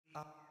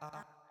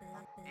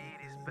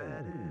It is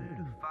better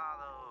to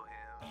follow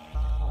him.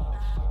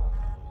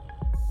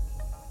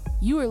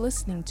 You are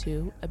listening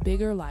to A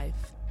Bigger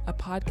Life, a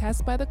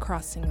podcast by The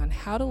Crossing on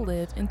how to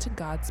live into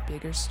God's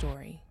bigger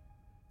story.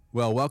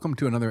 Well, welcome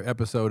to another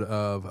episode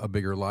of A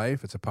Bigger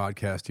Life. It's a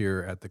podcast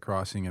here at The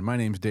Crossing, and my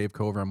name's Dave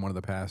Cover. I'm one of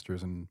the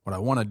pastors, and what I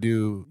want to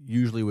do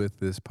usually with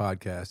this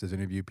podcast is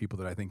interview people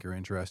that I think are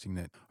interesting,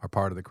 that are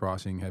part of The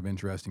Crossing, have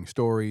interesting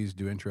stories,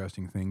 do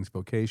interesting things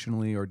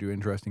vocationally, or do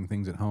interesting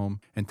things at home.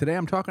 And today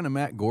I'm talking to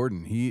Matt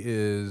Gordon. He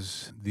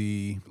is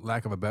the,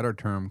 lack of a better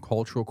term,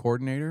 cultural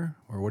coordinator,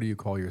 or what do you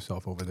call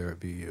yourself over there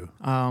at VU?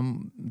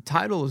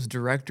 Title is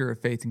Director of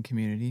Faith and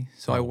Community.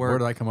 So I work. Where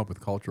did I come up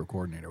with cultural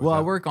coordinator? Well,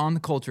 I work on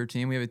the culture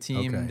team. We have a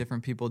team. Okay.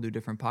 Different people do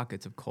different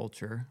pockets of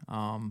culture.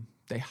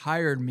 They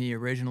hired me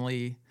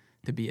originally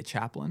to be a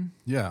chaplain.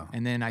 Yeah.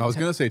 And then I was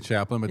going to say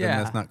chaplain, but then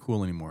Yeah. that's not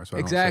cool anymore. So I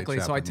Exactly.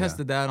 don't say So I chaplain,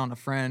 tested that on a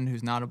friend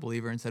who's not a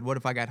believer and said, what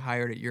if I got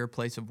hired at your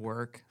place of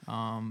work?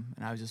 And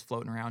I was just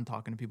floating around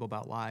talking to people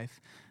about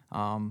life.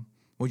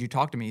 Would you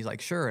talk to me? He's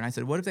like, sure. And I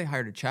said, what if they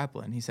hired a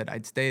chaplain? He said,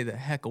 I'd stay the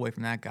heck away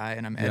from that guy,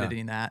 and I'm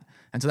editing that.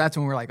 And so that's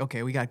when we're like,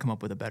 okay, we got to come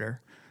up with a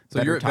better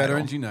So you're at title.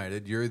 Veterans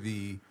United. You're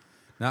the,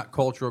 not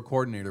cultural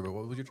coordinator, but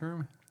what was your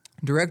term?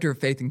 Director of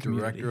Faith and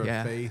Community.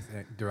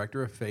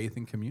 Director of Faith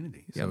and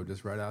Community. So Yep.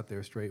 just right out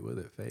there straight with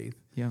it, faith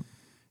Yep.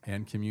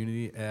 and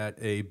community at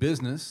a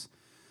business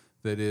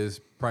that is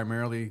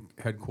primarily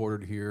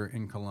headquartered here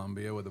in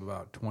Columbia with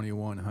about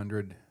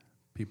 2,100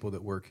 people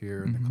that work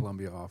here in the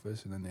Columbia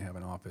office, and then they have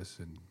an office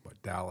in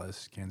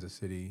Dallas, Kansas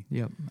City.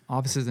 Yep.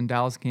 Offices in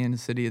Dallas,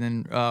 Kansas City,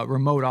 and then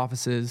remote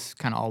offices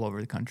kind of all over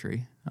the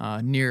country,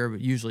 near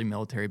usually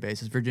military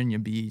bases, Virginia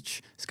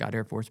Beach, Scott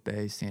Air Force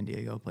Base, San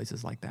Diego,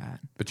 places like that.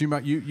 But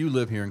you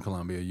live here in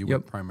Columbia. You Yep.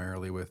 work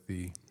primarily with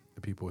the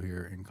people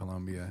here in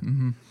Columbia.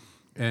 Mm-hmm.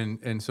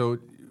 And so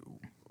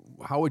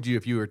how would you,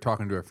 if you were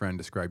talking to a friend,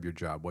 describe your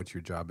job? What's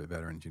your job at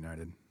Veterans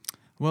United?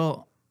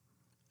 Well,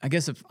 I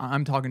guess if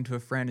I'm talking to a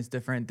friend, it's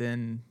different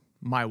than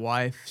my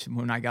wife.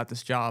 When I got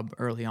this job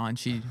early on,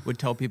 she would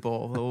tell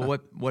people, well,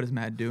 what is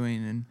Matt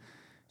doing? And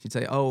she'd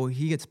say, oh,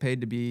 he gets paid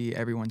to be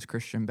everyone's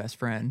Christian best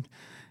friend.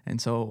 And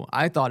so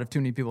I thought if too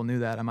many people knew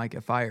that, I might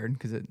get fired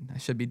because I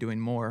should be doing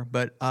more.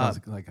 But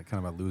Sounds like a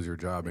kind of a loser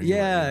job. Anyway,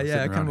 yeah, sitting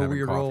kind around of a having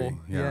weird coffee. role.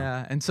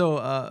 Yeah. And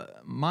so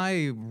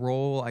my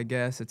role, I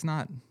guess, it's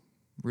not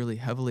really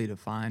heavily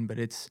defined, but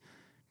it's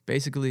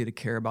basically to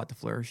care about the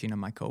flourishing of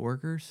my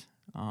coworkers.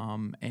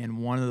 And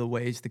one of the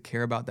ways to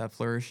care about that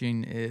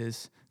flourishing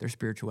is their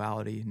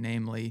spirituality,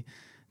 namely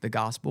the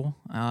gospel.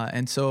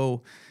 And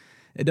so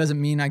it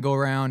doesn't mean I go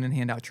around and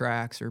hand out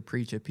tracts or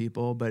preach at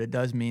people, but it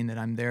does mean that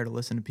I'm there to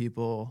listen to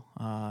people,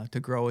 to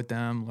grow with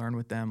them, learn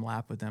with them,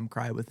 laugh with them,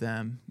 cry with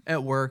them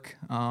at work.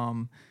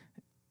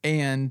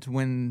 And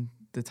when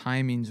the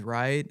timing's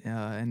right,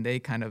 and they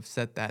kind of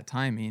set that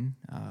timing,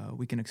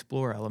 we can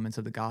explore elements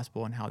of the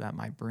gospel and how that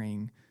might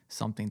bring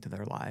something to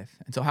their life.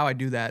 And so how I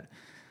do that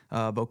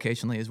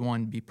vocationally is,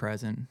 one, be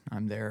present.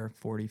 I'm there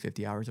 40,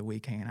 50 hours a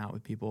week hanging out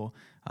with people.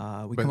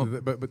 But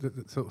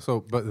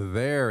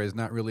there is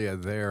not really a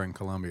there in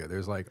Columbia.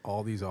 There's like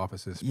all these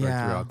offices spread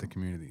throughout the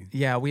community.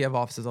 Yeah, we have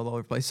offices all over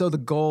the place. So the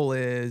goal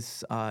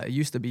is, it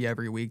used to be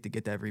every week to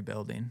get to every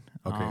building.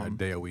 Okay, a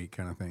day a week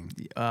kind of thing.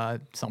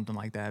 Something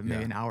like that, maybe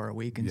Yeah. an hour a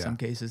week in Yeah. some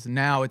cases.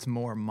 Now it's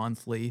more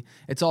monthly.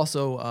 It's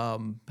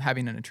also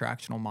having an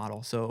attractional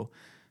model. So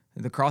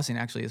the Crossing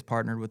actually has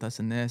partnered with us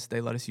in this. They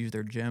let us use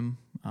their gym,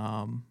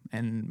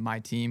 and my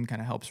team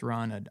kind of helps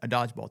run a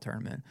dodgeball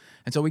tournament.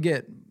 And so we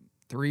get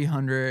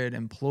 300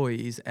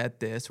 employees at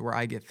this where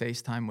I get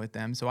FaceTime with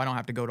them. So I don't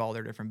have to go to all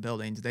their different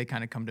buildings. They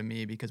kind of come to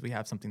me because we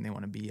have something they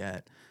want to be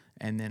at.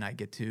 And then I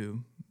get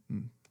to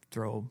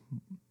throw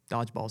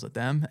dodgeballs at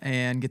them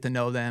and get to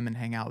know them and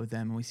hang out with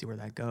them, and we see where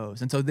that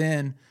goes. And so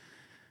then,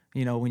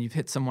 you know, when you've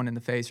hit someone in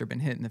the face or been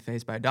hit in the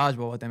face by a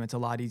dodgeball with them, it's a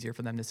lot easier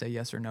for them to say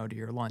yes or no to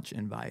your lunch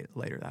invite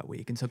later that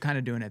week. And so kind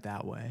of doing it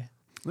that way.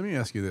 Let me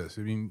ask you this.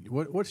 I mean,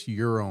 what's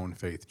your own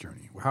faith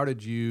journey? How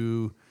did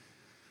you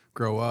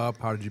grow up?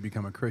 How did you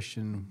become a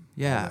Christian?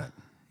 Yeah.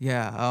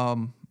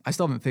 I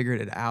still haven't figured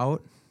it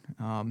out.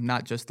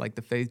 Not just like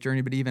the faith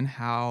journey, but even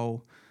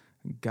how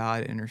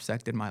God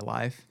intersected my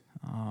life.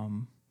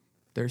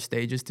 There's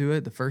stages to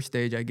it. The first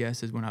stage, I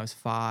guess, is when I was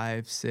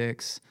 5,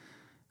 6.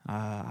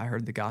 I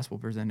heard the gospel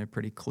presented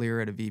pretty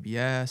clear at a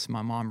VBS.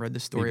 My mom read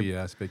the story.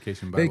 VBS,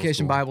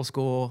 Vacation Bible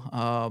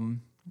School.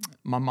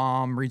 My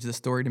mom reads the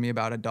story to me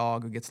about a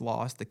dog who gets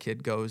lost. The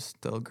kid goes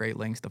to great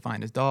lengths to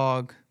find his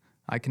dog.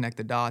 I connect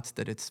the dots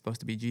that it's supposed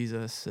to be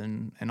Jesus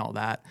and all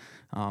that.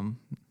 I'm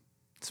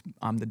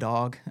the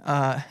dog.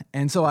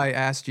 And so I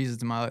asked Jesus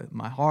to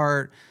my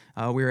heart.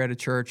 We were at a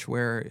church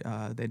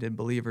where they did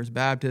believers'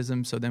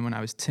 baptism. So then when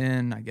I was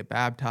 10, I get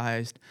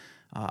baptized.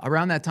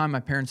 Around that time, my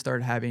parents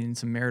started having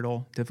some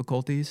marital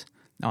difficulties.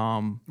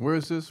 Where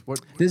is this? What?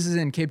 This is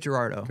in Cape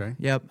Girardeau. Okay.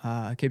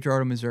 Yep, Cape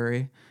Girardeau,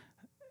 Missouri.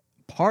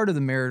 Part of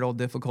the marital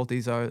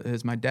difficulties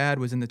is my dad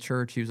was in the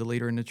church. He was a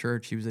leader in the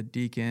church. He was a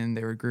deacon.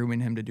 They were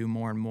grooming him to do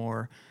more and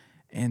more.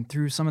 And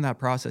through some of that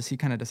process, he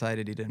kind of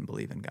decided he didn't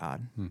believe in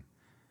God.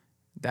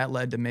 that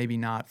led to maybe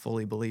not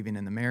fully believing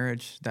in the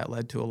marriage. That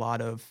led to a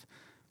lot of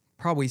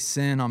probably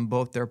sin on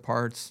both their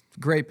parts.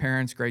 Great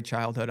parents, great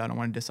childhood. I don't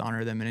want to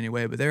dishonor them in any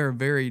way, but they were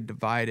very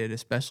divided,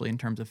 especially in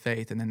terms of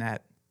faith. And then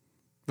that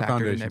The factored in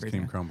foundations everything.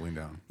 came crumbling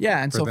down.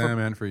 Yeah, and For so them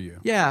and for you.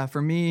 yeah,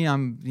 for me,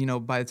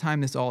 by the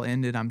time this all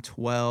ended, I'm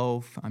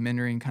 12. I'm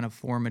entering kind of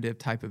formative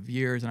type of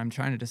years, and I'm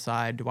trying to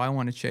decide, do I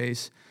want to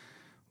chase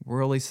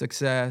worldly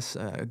success,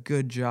 a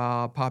good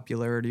job,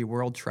 popularity,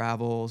 world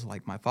travels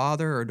like my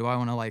father, or do I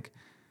want to like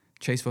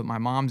chase what my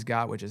mom's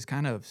got, which is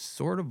kind of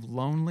sort of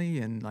lonely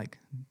and like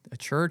a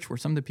church where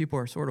some of the people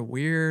are sort of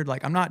weird.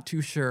 Like, I'm not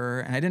too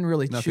sure, and I didn't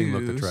really Nothing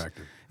choose. looked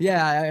attractive.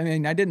 Yeah, I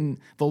mean, I didn't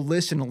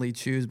volitionally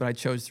choose, but I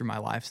chose through my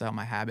lifestyle,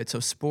 my habits. So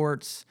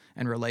sports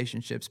and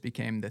relationships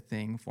became the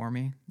thing for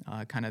me,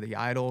 kind of the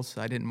idols.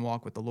 I didn't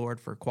walk with the Lord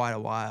for quite a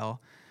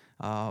while,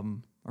 or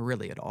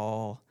really at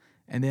all.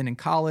 And then in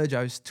college,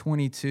 I was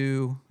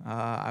 22.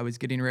 I was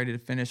getting ready to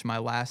finish my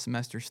last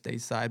semester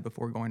stateside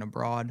before going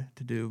abroad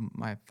to do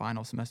my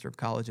final semester of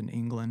college in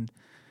England.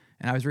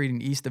 And I was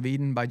reading East of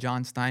Eden by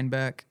John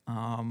Steinbeck.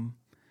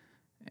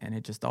 And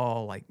it just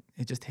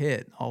it just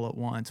hit all at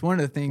once. One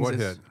of the things What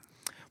is, hit?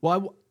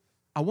 well,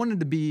 I wanted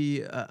to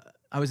be,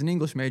 I was an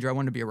English major. I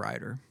wanted to be a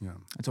writer. Yeah.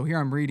 And so here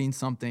I'm reading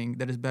something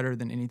that is better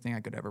than anything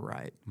I could ever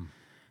write.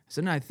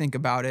 So then I think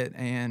about it,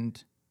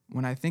 and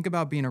when I think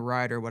about being a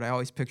writer, what I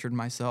always pictured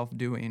myself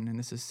doing, and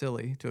this is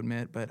silly to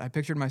admit, but I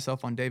pictured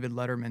myself on David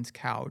Letterman's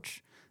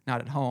couch,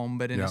 not at home,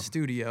 but in Yeah. a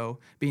studio,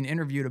 being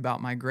interviewed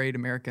about my great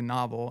American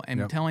novel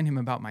and Yep. telling him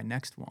about my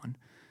next one.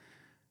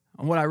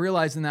 And what I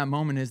realized in that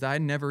moment is that I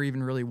never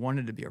even really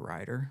wanted to be a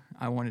writer.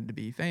 I wanted to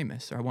be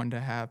famous, or I wanted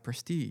to have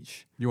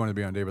prestige. You want to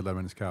be on David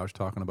Letterman's couch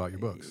talking about your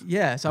books.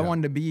 Yes, I Yeah.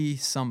 wanted to be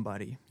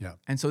somebody. Yeah.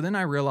 And so then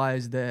I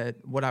realized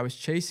that what I was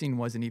chasing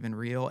wasn't even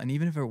real. And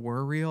even if it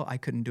were real, I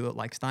couldn't do it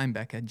like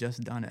Steinbeck had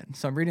just done it.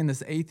 So I'm reading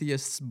this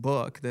atheist's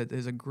book that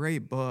is a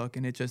great book,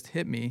 and it just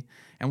hit me.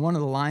 And one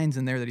of the lines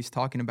in there that he's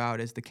talking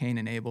about is the Cain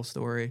and Abel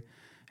story.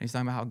 And he's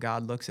talking about how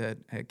God looks at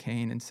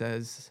Cain and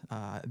says,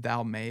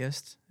 thou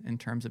mayest, in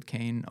terms of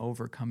Cain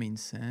overcoming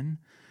sin.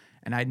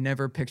 And I'd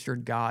never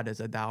pictured God as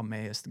a thou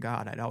mayest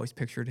God. I'd always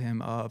pictured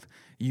him of,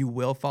 you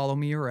will follow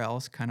me or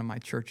else, kind of my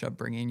church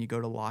upbringing. You go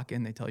to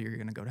lock-in, they tell you you're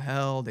going to go to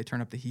hell, they turn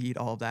up the heat,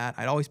 all of that.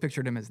 I'd always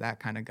pictured him as that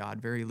kind of God,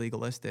 very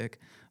legalistic,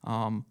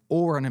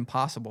 or an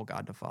impossible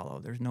God to follow.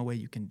 There's no way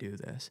you can do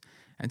this.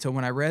 And so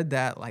when I read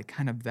that, like,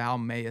 kind of thou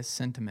mayest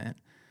sentiment,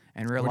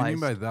 and realized, What do you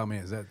mean by thou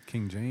mayest? Is that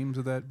King James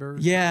of that verse?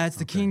 yeah, it's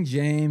the Okay. King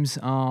James.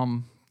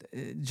 And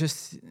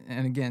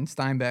again,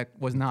 Steinbeck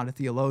was not a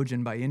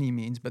theologian by any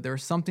means, but there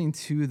was something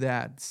to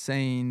that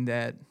saying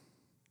that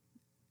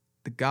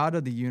the God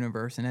of the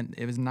universe, and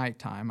it was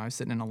nighttime. I was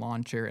sitting in a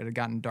lawn chair. It had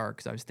gotten dark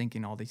because I was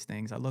thinking all these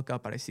things. I look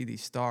up and I see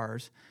these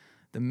stars.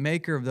 The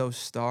maker of those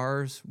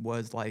stars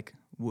was like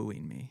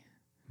wooing me.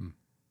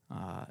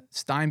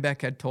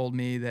 Steinbeck had told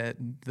me that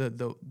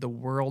the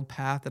world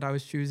path that I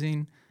was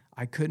choosing,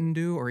 I couldn't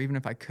do, or even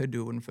if I could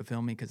do, it wouldn't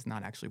fulfill me because it's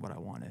not actually what I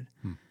wanted.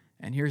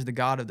 And here's the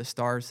God of the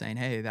stars saying,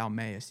 hey, thou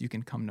mayest, you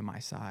can come to my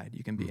side.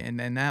 You can be.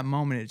 And in that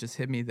moment, it just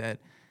hit me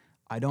that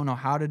I don't know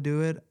how to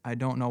do it. I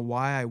don't know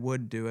why I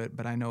would do it,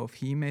 but I know if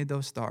he made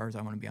those stars,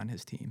 I want to be on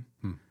his team.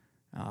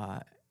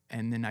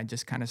 And then I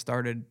just kind of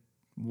started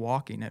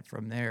walking it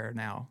from there.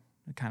 Now,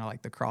 kind of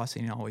like the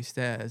crossing always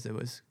says, it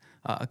was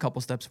a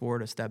couple steps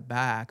forward, a step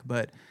back,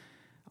 but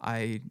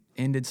I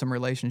ended some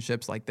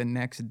relationships. Like the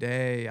next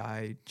day,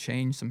 I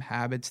changed some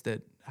habits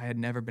that I had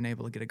never been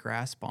able to get a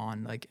grasp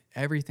on. Like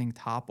everything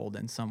toppled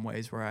in some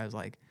ways where I was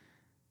like,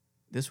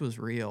 this was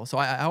real. So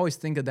I always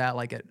think of that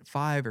like at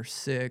 5 or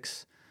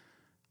 6,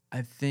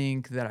 I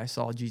think that I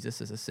saw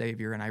Jesus as a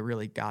savior, and I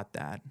really got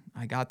that.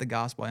 I got the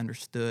gospel. I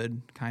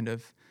understood kind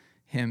of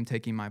him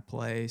taking my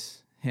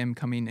place, him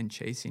coming and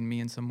chasing me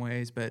in some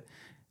ways. But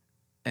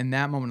in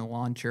that moment of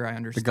lawn chair, I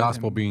understood The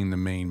gospel him. being the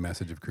main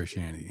message of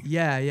Christianity.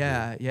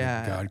 Yeah.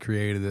 God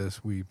created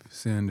us. We've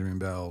sinned and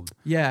rebelled.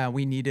 Yeah,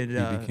 we needed...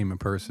 He became a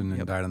person and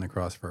yep. died on the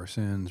cross for our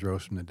sins,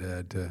 rose from the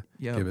dead to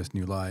Yep. give us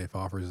new life,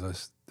 offers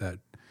us that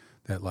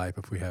life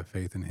if we have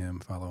faith in him,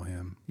 follow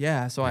him.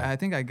 Yeah, so I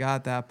think I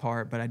got that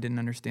part, but I didn't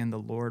understand the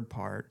Lord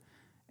part.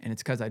 And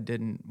it's because I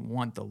didn't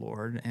want the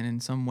Lord. And in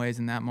some ways,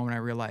 in that moment, I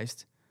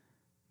realized,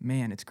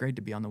 man, it's great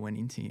to be on the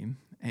winning team.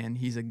 And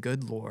he's a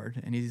good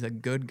Lord, and he's a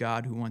good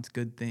God who wants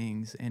good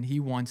things. And he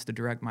wants to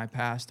direct my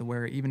path to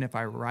where even if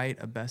I write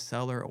a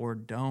bestseller or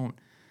don't,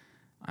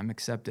 I'm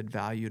accepted,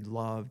 valued,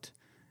 loved,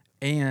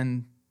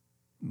 and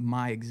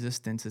my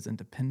existence isn't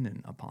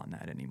dependent upon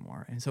that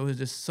anymore. And so it was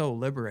just so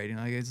liberating.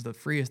 Like, it's the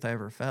freest I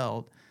ever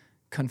felt.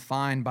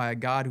 Confined by a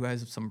God who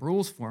has some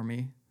rules for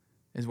me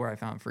is where I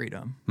found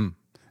freedom. And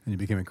you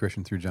became a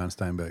Christian through John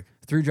Steinbeck.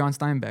 Through John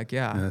Steinbeck,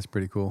 yeah. And that's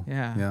pretty cool.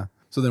 Yeah.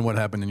 So then what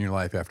happened in your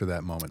life after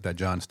that moment, that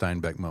John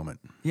Steinbeck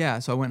moment? Yeah,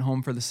 so I went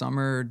home for the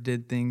summer,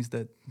 did things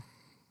that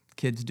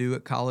kids do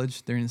at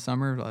college during the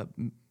summer,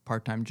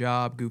 part-time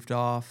job, goofed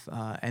off.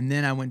 And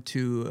then I went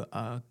to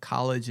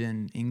college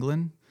in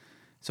England.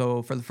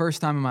 So for the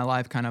first time in my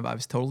life, I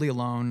was totally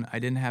alone. I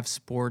didn't have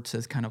sports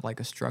as kind of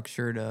like a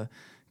structure to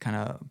kind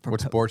of.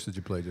 What sports did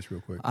you play, just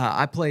real quick?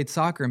 I played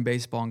soccer and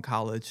baseball in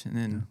college, and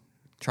then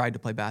tried to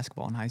play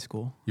basketball in high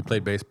school. You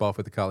played baseball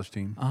for the college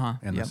team,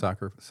 and the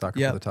soccer for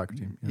the soccer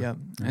team. Yep.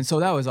 And so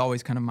that was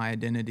always kind of my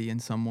identity in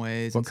some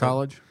ways. What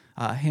college?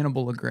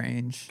 Hannibal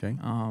LaGrange. Okay.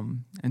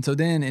 And so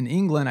then in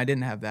England, I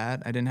didn't have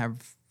that. I didn't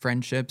have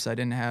friendships. I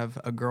didn't have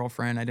a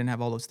girlfriend. I didn't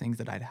have all those things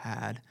that I'd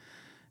had.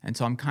 And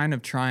so I'm kind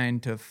of trying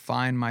to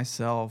find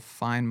myself,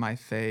 find my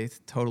faith,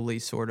 totally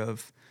sort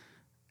of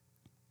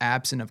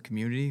absent of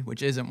community,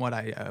 which isn't what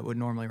I would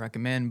normally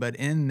recommend. But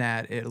in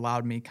that, it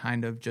allowed me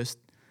kind of just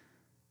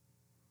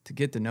to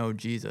get to know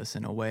Jesus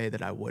in a way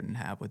that I wouldn't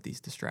have with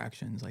these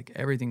distractions. Like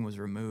everything was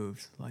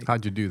removed. Like,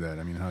 how'd you do that?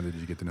 I mean, how did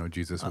you get to know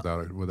Jesus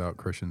without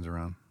Christians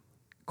around?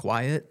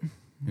 Quiet.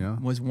 Yeah.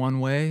 Was one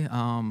way.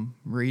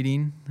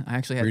 Reading. I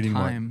actually had Reading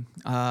time.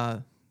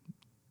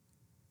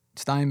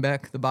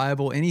 Steinbeck, the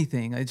Bible,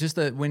 anything. It's just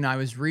that when I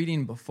was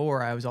reading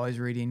before, I was always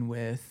reading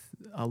with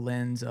a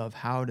lens of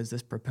how does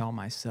this propel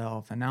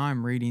myself? And now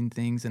I'm reading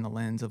things in a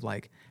lens of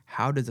like,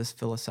 how does this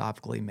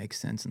philosophically make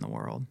sense in the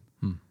world?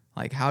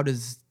 Like, how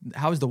is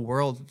the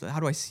world, how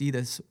do I see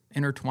this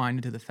intertwined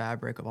into the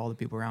fabric of all the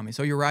people around me?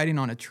 So you're riding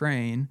on a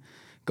train,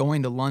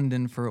 going to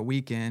London for a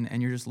weekend,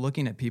 and you're just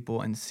looking at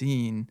people and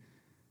seeing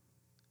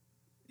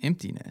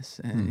emptiness,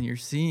 and you're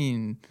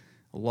seeing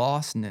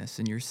lostness,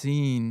 and you're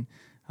seeing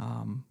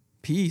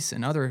peace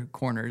in other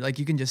corners. Like,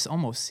 you can just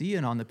almost see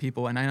it on the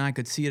people, and I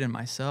could see it in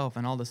myself,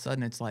 and all of a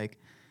sudden it's like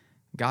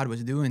God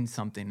was doing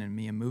something in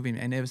me and moving.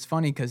 And it was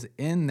funny because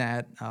in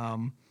that,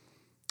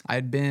 I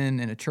had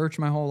been in a church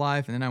my whole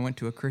life, and then I went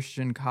to a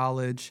Christian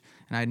college,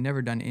 and I had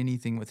never done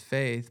anything with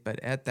faith. But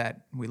at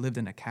that, we lived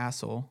in a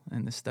castle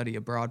in the study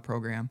abroad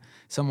program.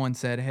 Someone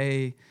said,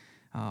 hey,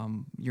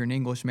 you're an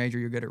English major,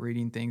 you're good at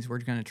reading things. We're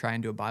going to try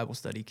and do a Bible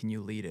study. Can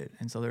you lead it?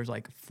 And so there's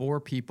like 4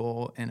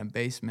 people in a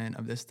basement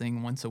of this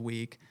thing once a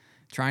week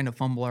trying to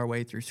fumble our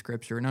way through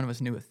Scripture. None of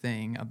us knew a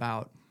thing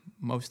about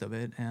most of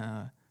it.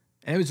 And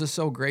it was just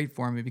so great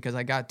for me because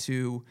I got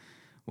to,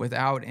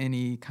 without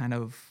any kind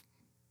of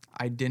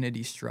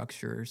identity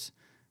structures,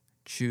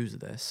 choose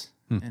this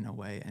in a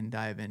way and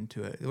dive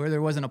into it where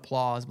there wasn't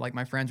applause. Like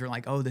my friends were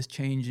like, oh, this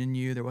change in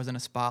you. There wasn't a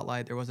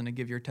spotlight. There wasn't a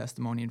give your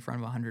testimony in front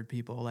of 100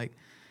 people. Like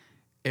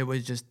it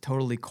was just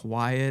totally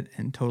quiet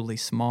and totally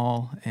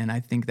small. And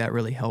I think that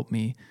really helped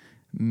me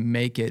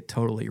make it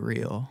totally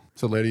real.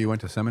 So later you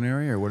went to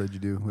seminary, or what did you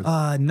do?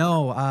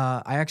 No,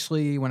 I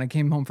actually, when I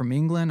came home from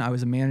England, I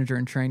was a manager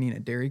in training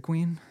at Dairy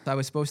Queen. I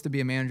was supposed to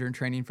be a manager in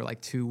training for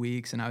like 2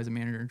 weeks, and I was a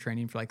manager in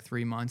training for like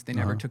 3 months. They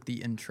never took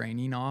the in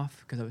training off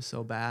because I was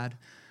so bad.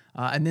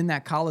 And then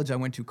that college I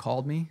went to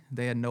called me.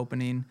 They had an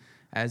opening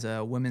as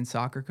a women's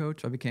soccer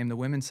coach. I became the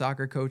women's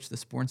soccer coach, the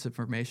sports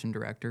information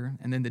director.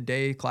 And then the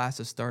day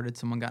classes started,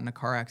 someone got in a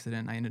car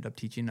accident. I ended up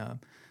teaching a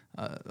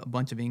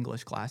bunch of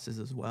English classes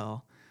as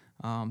well.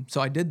 So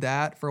I did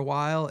that for a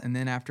while, and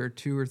then after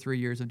 2 or 3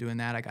 years of doing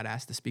that, I got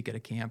asked to speak at a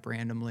camp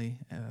randomly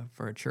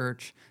for a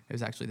church. It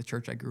was actually the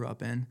church I grew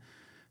up in.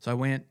 So I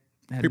went.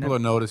 People are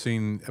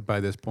noticing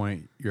by this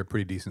point you're a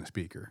pretty decent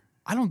speaker.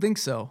 I don't think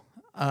so.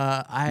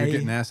 You're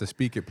getting asked to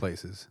speak at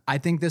places. I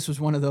think this was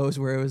one of those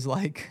where it was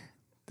like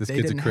this they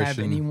kid's didn't a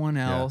Christian. have anyone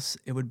else.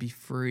 Yeah. It would be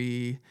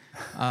free.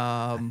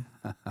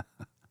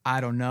 I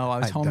don't know. I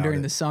was home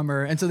during the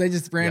summer. And so they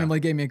just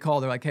randomly gave me a call.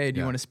 They're like, hey, do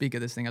you want to speak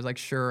at this thing? I was like,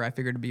 sure. I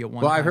figured it'd be a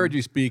one. Well, I've heard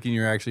you speak, and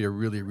you're actually a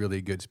really,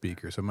 really good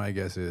speaker. So my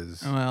guess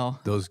is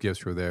those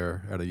gifts were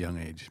there at a young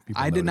age.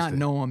 People I did not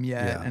know them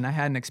yet, and I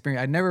had an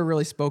experience. I'd never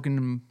really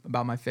spoken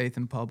about my faith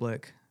in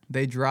public.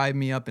 They drive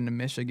me up into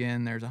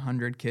Michigan. There's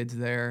 100 kids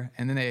there.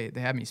 And then they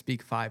had me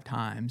speak 5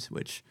 times,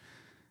 which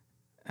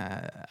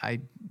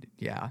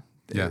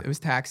it was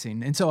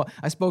taxing. And so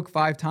I spoke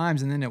 5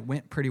 times, and then it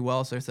went pretty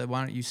well. So I said, why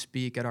don't you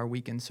speak at our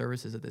weekend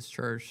services at this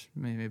church,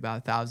 maybe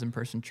about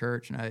 1,000-person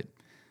church? And I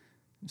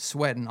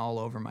sweating all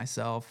over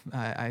myself.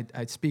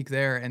 I'd speak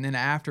there. And then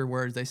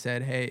afterwards, they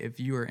said, hey, if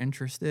you are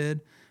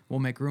interested, we'll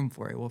make room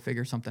for you. We'll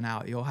figure something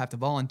out. You'll have to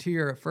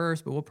volunteer at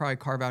first, but we'll probably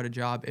carve out a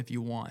job if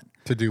you want.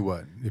 To do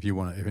what? If you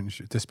want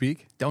to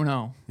speak? Don't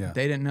know. Yeah.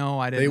 They didn't know.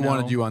 I didn't know. They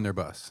wanted you on their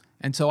bus.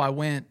 And so I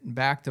went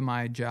back to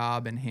my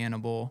job in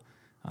Hannibal,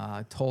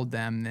 told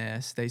them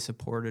this. They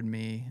supported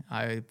me.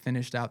 I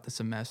finished out the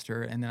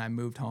semester, and then I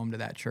moved home to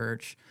that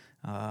church,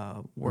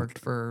 worked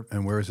for...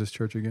 And where is this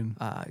church again?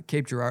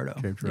 Cape Girardeau.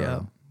 Cape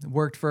Girardeau. Yeah.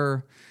 Worked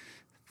for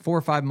 4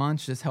 or 5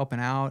 months just helping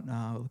out,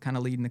 kind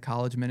of leading the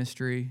college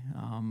ministry,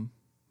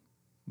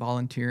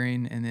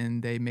 volunteering, and then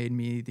they made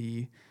me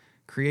the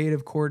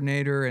creative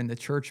coordinator and the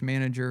church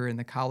manager and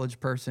the college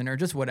person, or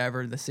just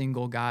whatever the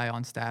single guy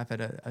on staff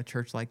at a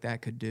church like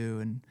that could do.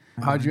 And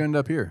how'd you end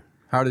up here?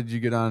 How did you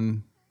get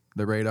on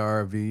the radar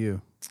of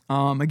VU?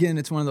 Again,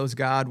 it's one of those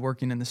God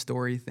working in the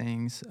story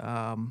things.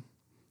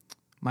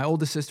 My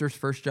oldest sister's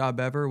first job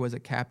ever was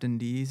at Captain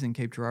D's in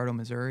Cape Girardeau,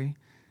 Missouri.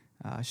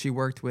 She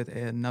worked with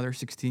another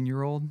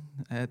 16-year-old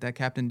at that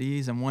Captain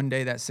D's, and one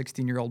day that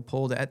 16-year-old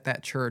pulled at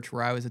that church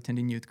where I was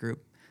attending youth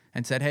group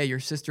and said, hey,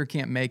 your sister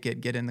can't make it,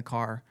 get in the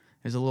car.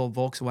 There's a little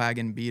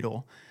Volkswagen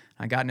Beetle.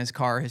 I got in his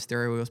car, his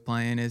stereo was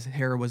playing, his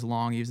hair was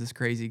long, he was this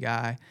crazy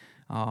guy.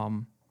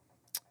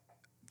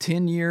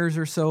 10 years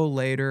or so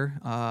later,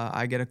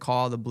 I get a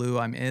call out of the blue.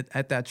 I'm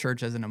at that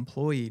church as an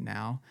employee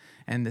now,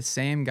 and the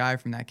same guy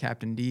from that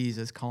Captain D's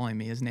is calling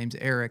me. His name's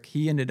Eric.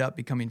 He ended up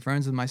becoming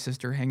friends with my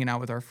sister, hanging out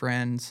with our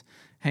friends,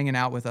 hanging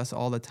out with us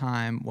all the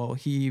time. Well,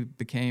 he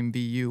became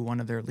VU, one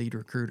of their lead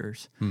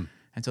recruiters.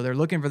 And so they're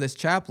looking for this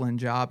chaplain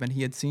job, and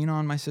he had seen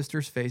on my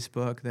sister's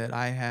Facebook that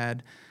I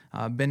had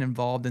been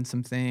involved in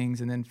some things,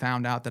 and then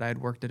found out that I had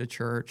worked at a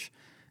church.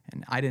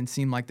 And I didn't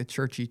seem like the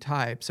churchy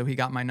type, so he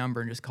got my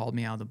number and just called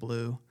me out of the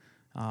blue.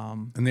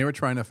 And they were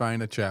trying to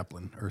find a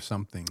chaplain or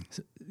something.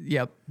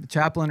 Yep, a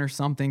chaplain or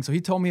something. So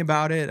he told me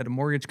about it at a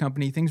mortgage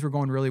company. Things were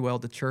going really well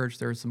at the church.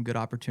 There were some good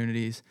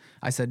opportunities.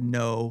 I said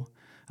no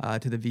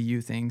to the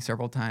VU thing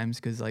several times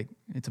because, like,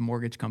 it's a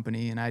mortgage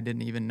company, and I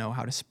didn't even know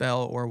how to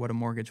spell or what a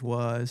mortgage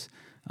was.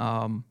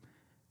 And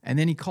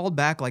then he called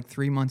back like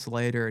 3 months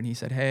later, and he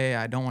said, "Hey,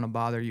 I don't want to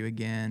bother you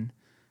again.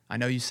 I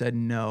know you said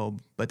no,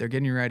 but they're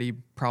getting ready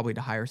probably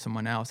to hire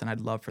someone else, and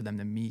I'd love for them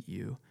to meet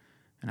you."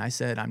 And I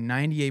said, "I'm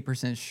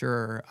 98%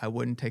 sure I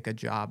wouldn't take a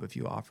job if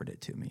you offered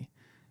it to me."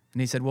 And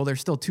he said, "Well, there's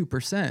still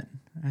 2%.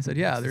 And I said,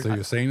 "Yeah." So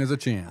you're saying there's a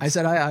chance. I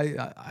said,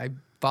 I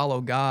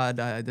follow God.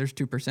 There's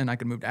 2%. I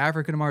could move to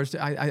Africa tomorrow.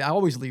 I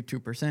always leave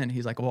 2%.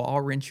 He's like, "Well,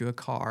 I'll rent you a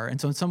car." And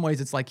so in some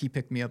ways, it's like he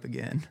picked me up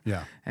again.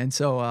 Yeah. And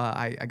so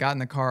I got in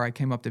the car. I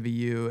came up to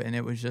VU, and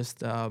it was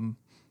just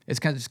it's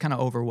kind of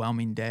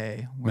overwhelming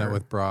day. Met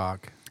with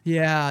Brock.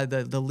 Yeah,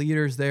 the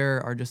leaders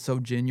there are just so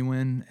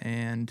genuine,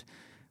 and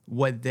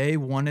what they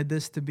wanted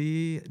this to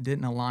be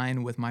didn't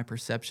align with my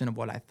perception of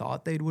what I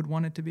thought they would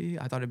want it to be.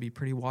 I thought it'd be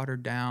pretty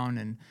watered down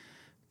and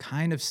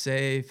kind of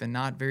safe and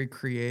not very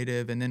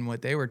creative. And then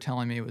what they were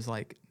telling me was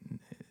like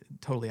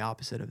totally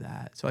opposite of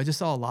that. So I just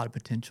saw a lot of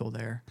potential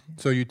there.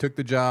 So you took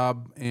the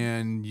job,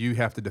 and you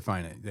have to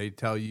define it. They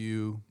tell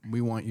you,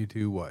 "We want you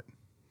to what?"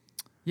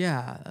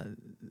 Yeah.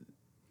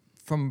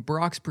 From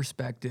Brock's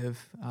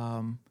perspective,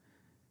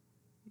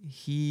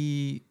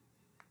 he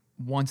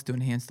wants to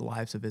enhance the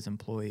lives of his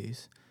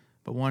employees.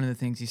 But one of the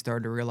things he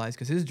started to realize,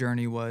 because his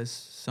journey was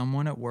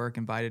someone at work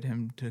invited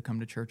him to come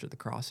to church at the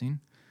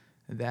Crossing.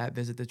 That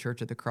visit to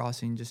church at the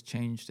Crossing just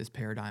changed his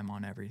paradigm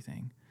on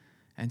everything.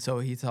 And so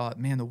he thought,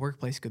 man, the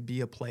workplace could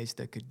be a place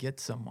that could get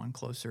someone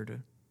closer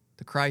to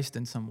Christ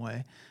in some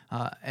way.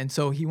 And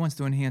so he wants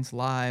to enhance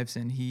lives,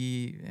 and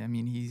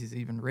he's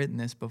even written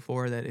this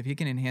before, that if he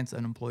can enhance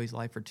an employee's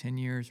life for 10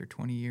 years or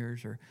 20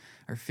 years or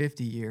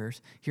 50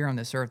 years here on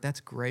this earth,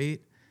 that's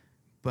great.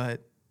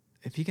 But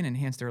if he can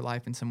enhance their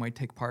life in some way,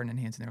 take part in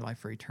enhancing their life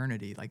for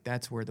eternity, like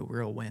that's where the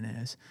real win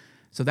is.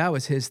 So that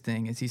was his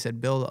thing, is he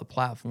said, build a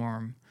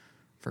platform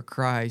for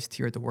Christ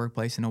here at the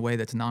workplace in a way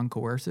that's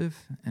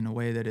non-coercive, in a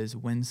way that is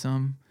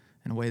winsome,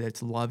 in a way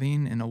that's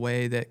loving, in a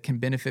way that can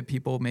benefit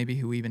people maybe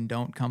who even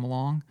don't come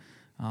along,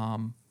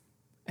 and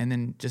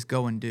then just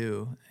go and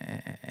do.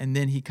 And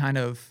then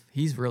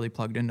he's really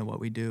plugged into what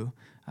we do,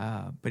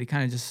 but he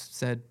kind of just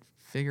said,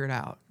 figure it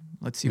out.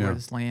 Let's see where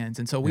this lands.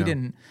 And so I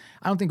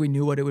don't think we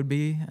knew what it would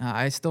be.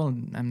 I still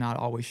am not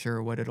always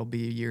sure what it'll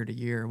be year to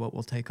year, what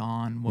we'll take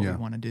on, what we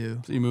want to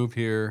do. So you move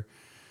here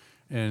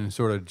and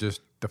sort of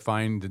just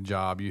defined the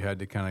job. You had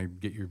to kind of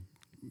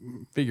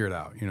figure it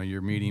out. You know,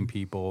 you're meeting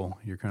people.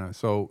 You're kind of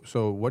so.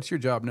 What's your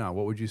job now?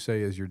 What would you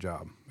say is your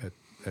job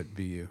at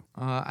VU?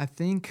 I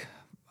think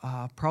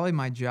probably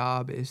my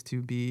job is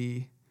to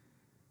be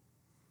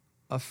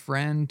a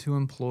friend to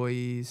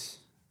employees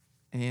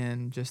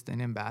and just an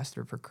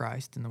ambassador for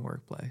Christ in the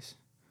workplace,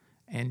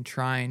 and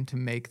trying to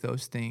make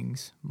those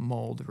things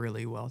mold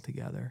really well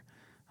together.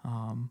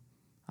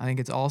 I think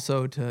it's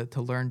also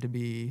to learn to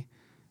be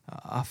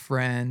a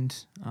friend,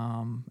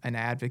 an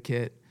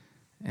advocate,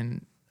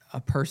 and a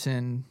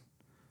person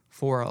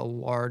for a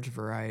large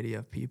variety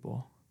of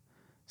people.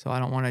 So I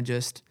don't want to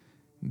just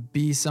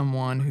be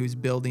someone who's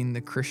building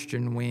the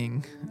Christian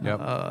wing. Yep.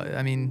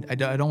 I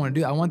don't want to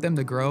do that. I want them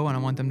to grow and I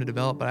want them to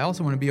develop, but I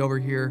also want to be over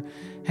here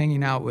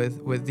hanging out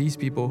with these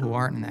people who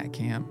aren't in that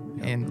camp,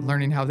 and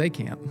learning how they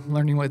camp,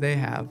 learning what they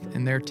have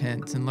in their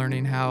tents, and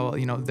learning how,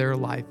 their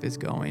life is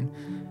going,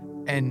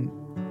 and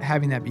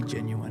having that be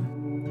genuine.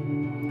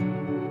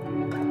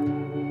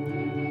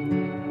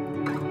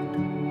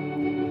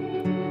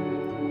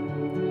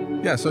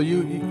 Yeah, so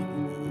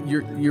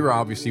you're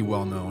obviously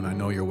well known. I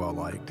know you're well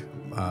liked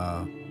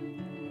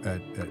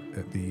at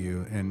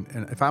VU. And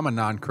if I'm a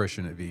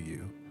non-Christian at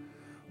VU,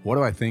 what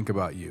do I think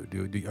about you?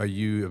 Are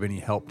you of any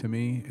help to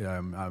me?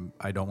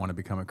 I don't want to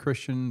become a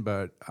Christian,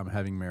 but I'm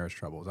having marriage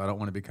troubles. I don't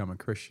want to become a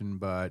Christian,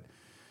 but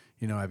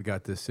I've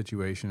got this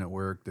situation at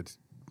work that's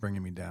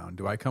bringing me down.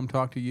 Do I come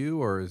talk to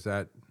you, or is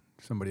that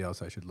somebody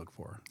else I should look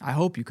for? I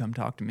hope you come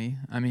talk to me.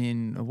 I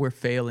mean, we're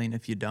failing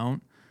if you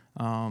don't.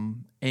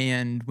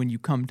 And when you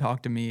come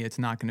talk to me, it's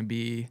not going to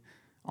be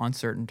on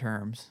certain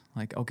terms.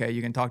 Like, okay,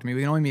 you can talk to me.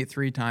 We can only meet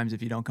 3 times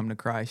if you don't come to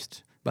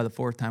Christ. By the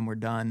 4th time, we're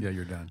done. Yeah,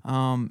 you're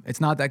done. It's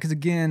not that, because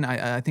again,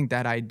 I think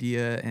that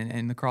idea,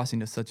 and the Crossing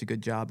does such a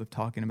good job of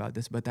talking about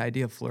this, but the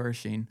idea of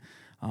flourishing,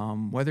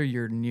 whether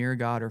you're near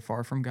God or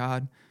far from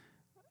God,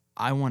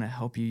 I want to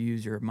help you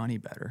use your money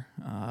better.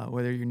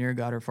 Whether you're near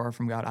God or far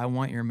from God, I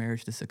want your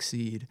marriage to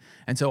succeed.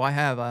 And so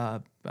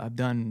I've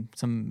done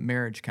some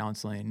marriage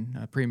counseling,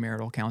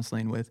 premarital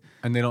counseling with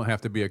And they don't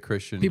have to be a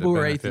Christian. people to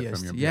who are benefit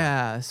atheists. From your,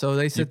 Yeah. So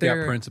they sit You've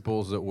there. got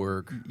principles that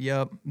work.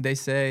 Yep. They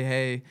say,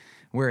 hey,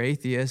 we're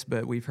atheists,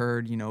 but we've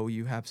heard,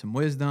 you have some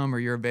wisdom, or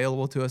you're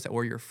available to us,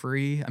 or you're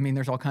free. I mean,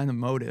 there's all kinds of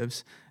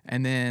motives.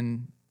 And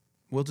then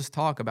we'll just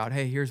talk about,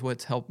 hey, here's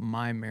what's helped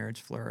my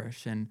marriage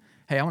flourish. And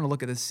hey, I want to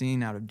look at this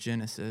scene out of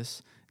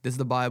Genesis. This is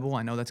the Bible.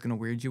 I know that's going to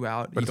weird you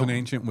out. But it's an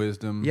ancient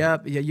wisdom.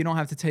 Yep. Yeah. You don't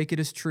have to take it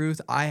as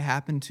truth. I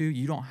happen to.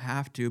 You don't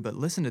have to. But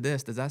listen to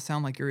this. Does that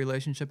sound like your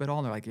relationship at all?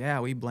 And they're like, yeah,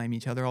 we blame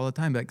each other all the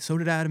time. But like, so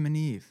did Adam and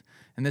Eve.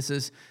 And this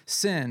is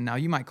sin. Now,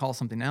 you might call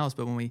something else,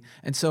 but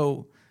and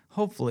so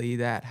hopefully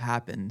that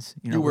happens.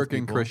 You work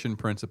in Christian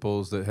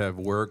principles that have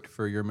worked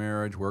for your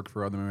marriage, worked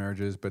for other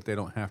marriages, but they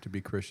don't have to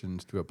be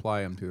Christians to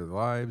apply them to their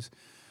lives.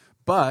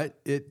 But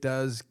it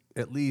does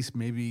at least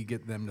maybe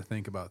get them to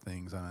think about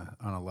things on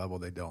a level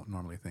they don't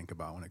normally think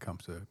about when it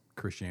comes to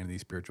Christianity,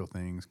 spiritual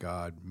things,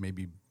 God,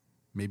 maybe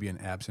an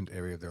absent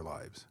area of their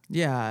lives.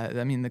 Yeah,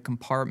 I mean, the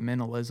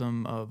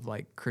compartmentalism of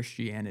like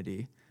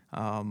Christianity.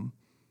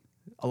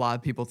 A lot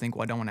of people think,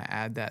 well, I don't want to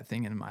add that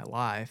thing into my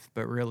life,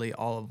 but really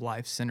all of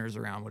life centers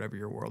around whatever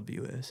your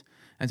worldview is.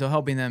 And so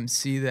helping them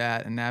see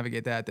that and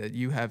navigate that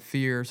you have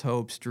fears,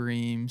 hopes,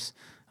 dreams,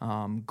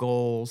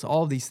 goals,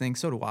 all of these things.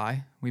 So do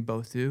I. We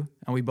both do.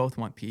 And we both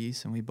want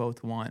peace, and we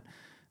both want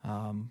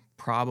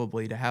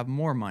probably to have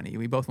more money.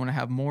 We both want to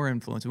have more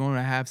influence. We want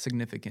to have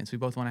significance. We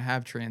both want to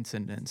have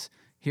transcendence.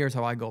 Here's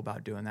how I go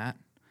about doing that.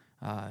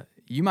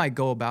 You might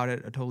go about it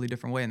a totally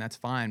different way, and that's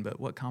fine,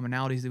 but what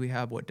commonalities do we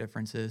have? What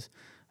differences?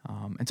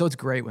 And so it's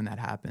great when that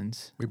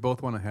happens. We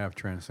both want to have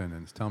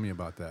transcendence. Tell me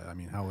about that. I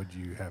mean, how would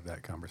you have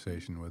that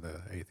conversation with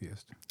an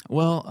atheist?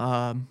 Well,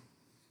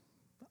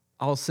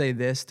 I'll say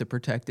this to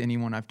protect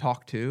anyone I've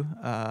talked to.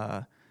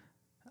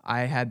 I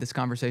had this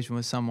conversation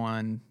with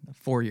someone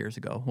 4 years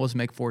ago. Let's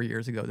make 4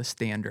 years ago the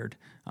standard.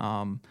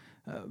 I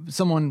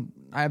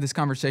have this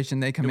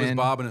conversation, they come in. It was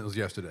Bob and it was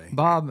yesterday.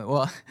 Bob,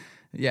 well,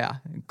 yeah,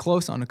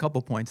 close on a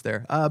couple points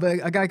there. But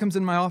a guy comes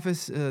in my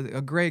office,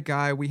 a great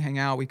guy. We hang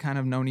out. We kind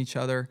of known each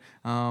other.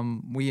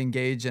 We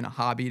engage in a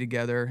hobby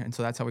together, and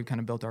so that's how we kind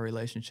of built our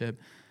relationship.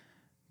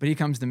 But he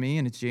comes to me,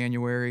 and it's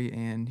January,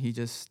 and he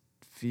just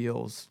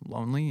feels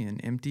lonely and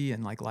empty,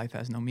 and like life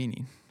has no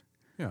meaning.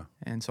 Yeah.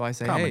 And so I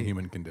say, common hey,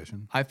 human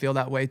condition. I feel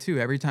that way too.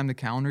 Every time the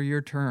calendar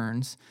year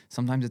turns,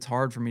 sometimes it's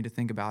hard for me to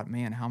think about,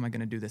 man, how am I going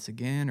to do this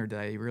again? Or did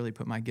I really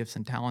put my gifts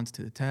and talents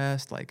to the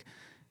test? Like,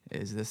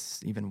 is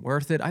this even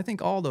worth it? I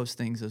think all those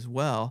things as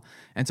well.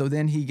 And so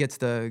then he gets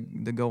to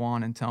go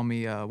on and tell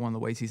me one of the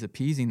ways he's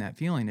appeasing that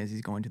feeling is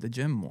he's going to the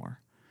gym more.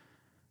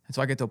 And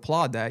so I get to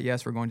applaud that.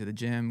 Yes, we're going to the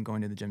gym.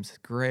 Going to the gym's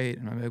great.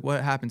 And I'm like,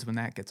 what happens when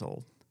that gets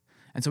old?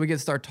 And so we get to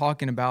start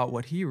talking about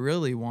what he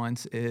really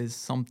wants is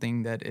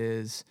something that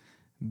is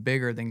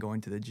bigger than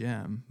going to the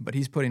gym. But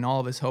he's putting all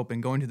of his hope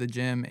in going to the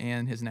gym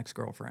and his next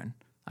girlfriend.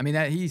 I mean,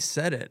 he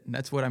said it. And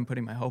that's what I'm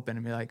putting my hope in.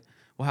 And be like,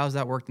 well, how's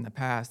that worked in the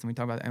past? And we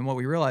talk about that. And what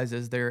we realize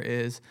is there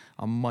is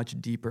a much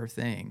deeper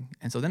thing.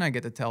 And so then I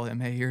get to tell him,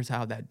 hey, here's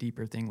how that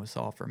deeper thing was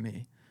solved for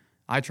me.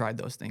 I tried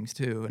those things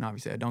too. And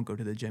obviously I don't go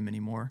to the gym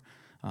anymore.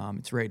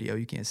 It's radio.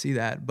 You can't see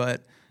that.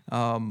 But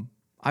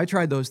I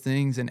tried those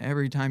things. And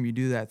every time you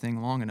do that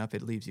thing long enough,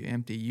 it leaves you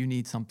empty. You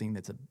need something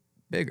that's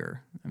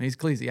bigger. I mean, it's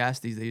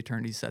Ecclesiastes, the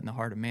eternity set in the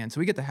heart of man. So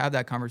we get to have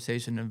that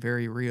conversation in a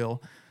very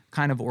real,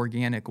 kind of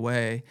organic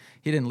way.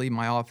 He didn't leave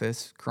my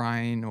office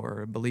crying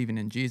or believing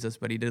in Jesus,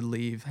 but he did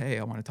leave, hey,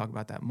 I want to talk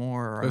about that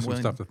more. Or There's some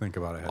stuff to think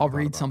about. I'll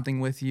read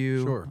something with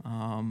you. Sure.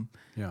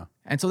 Yeah.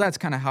 And so that's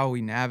kind of how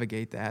we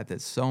navigate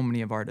that so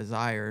many of our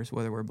desires,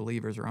 whether we're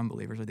believers or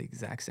unbelievers, are the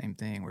exact same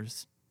thing. We're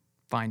just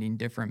finding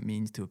different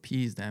means to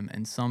appease them,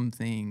 and some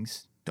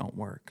things don't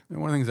work.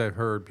 And one of the things I've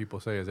heard people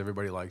say is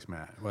everybody likes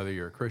Matt, whether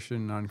you're a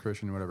Christian,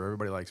 non-Christian, whatever,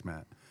 everybody likes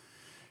Matt.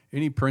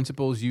 Any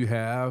principles you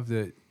have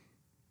that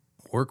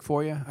work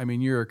for you? I mean,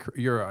 you're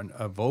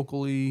a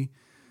vocally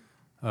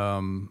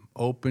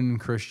open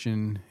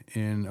Christian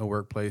in a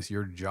workplace.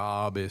 Your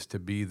job is to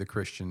be the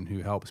Christian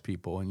who helps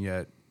people, and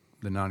yet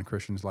the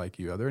non-Christians like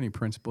you. Are there any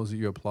principles that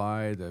you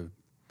apply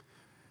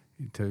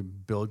to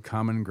build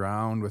common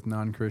ground with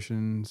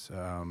non-Christians,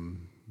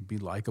 be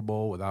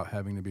likable without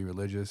having to be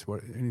religious?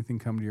 Anything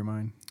come to your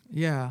mind?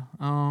 Yeah,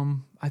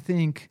 I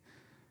think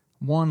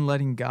one,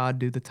 letting God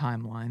do the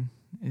timeline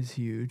is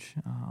huge.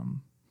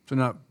 So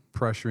not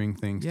pressuring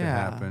things to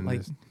happen.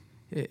 Like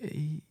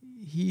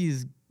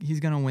he's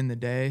gonna win the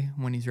day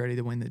when he's ready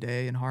to win the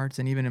day in hearts.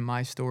 And even in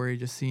my story,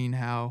 just seeing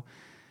how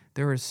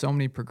there were so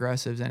many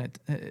progressives, and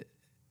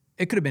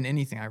it could have been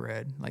anything I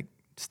read. Like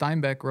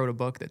Steinbeck wrote a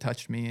book that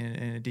touched me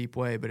in a deep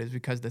way, but it's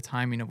because the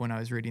timing of when I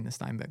was reading the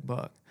Steinbeck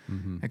book.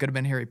 Mm-hmm. It could have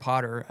been Harry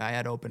Potter. I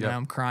had opened and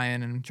I'm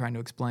crying and trying to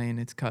explain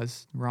it's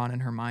because Ron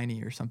and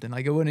Hermione or something.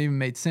 Like it wouldn't even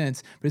made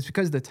sense, but it's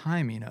because of the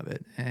timing of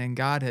it. And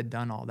God had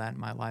done all that in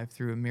my life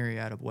through a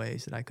myriad of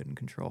ways that I couldn't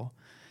control.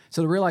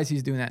 So to realize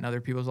he's doing that in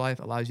other people's life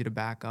allows you to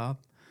back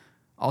up.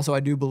 Also,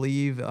 I do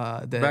believe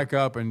that Back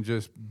up and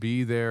just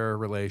be there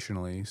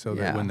relationally so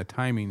that Yeah. when the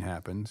timing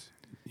happens,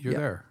 you're Yeah.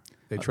 there.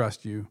 They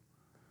trust you.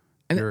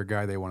 and You're a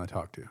guy they want to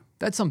talk to.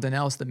 that's something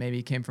else that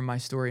maybe came from my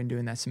story and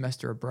doing that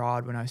semester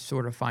abroad when I was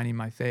sort of finding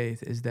my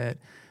faith, is that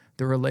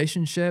the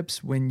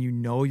relationships, when you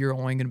know you're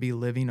only going to be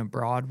living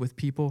abroad with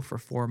people for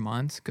 4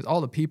 months, because all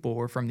the people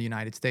were from the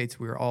United States,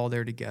 we were all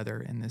there together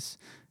in this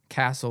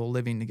castle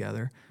living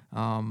together.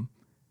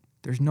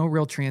 There's no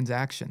real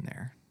transaction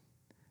there.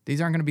 These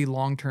aren't going to be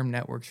long-term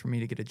networks for me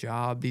to get a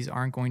job. These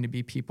aren't going to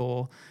be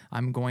people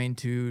I'm going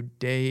to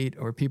date,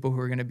 or people who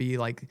are going to be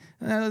like,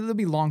 they'll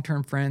be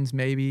long-term friends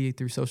maybe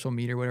through social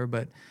media or whatever,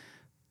 but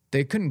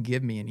they couldn't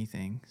give me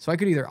anything. So I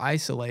could either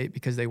isolate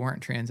because they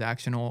weren't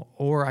transactional,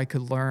 or I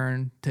could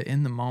learn to,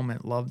 in the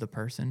moment, love the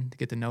person, to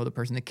get to know the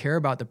person, to care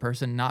about the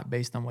person, not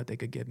based on what they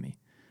could give me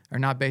or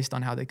not based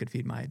on how they could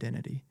feed my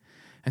identity.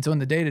 And so in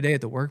the day-to-day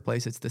at the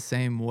workplace, it's the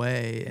same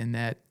way in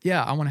that,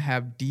 yeah, I want to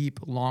have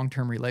deep,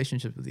 long-term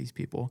relationships with these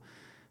people,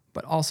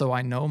 but also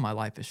I know my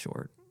life is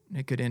short.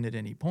 It could end at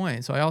any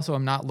point. So I also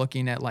am not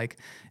looking at like,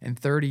 in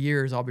 30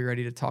 years, I'll be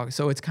ready to talk.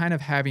 So it's kind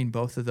of having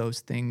both of those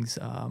things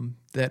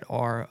that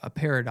are a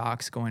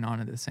paradox going on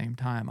at the same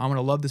time. I want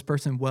to love this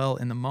person well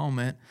in the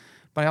moment,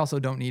 but I also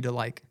don't need to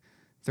like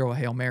throw a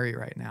Hail Mary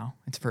right now.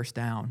 It's first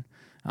down.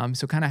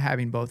 So kind of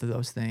having both of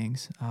those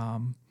things.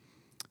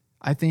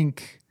 I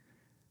think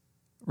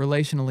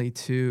relationally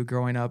too,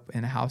 growing up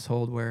in a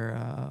household where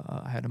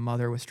I had a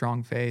mother with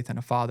strong faith and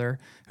a father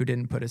who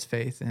didn't put his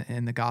faith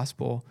in the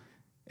gospel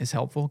is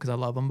helpful because I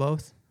love them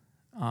both.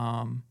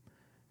 And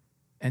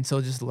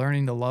so just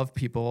learning to love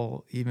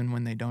people even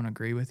when they don't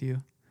agree with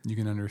you. You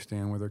can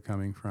understand where they're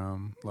coming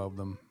from, love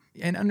them.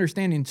 And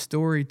understanding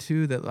story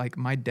too, that like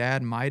my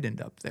dad might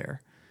end up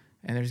there.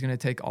 And there's going to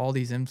take all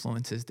these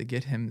influences to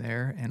get him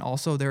there. And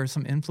also there are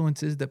some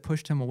influences that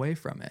pushed him away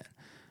from it.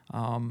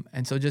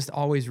 And so just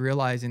always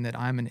realizing that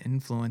I'm an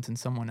influence in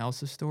someone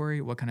else's story,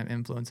 what kind of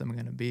influence am I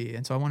going to be?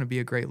 And so I want to be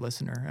a great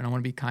listener, and I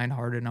want to be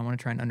kind-hearted, and I want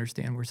to try and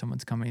understand where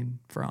someone's coming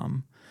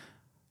from.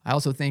 I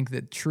also think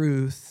that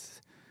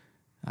truth,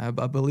 I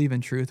believe in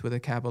truth with a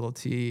capital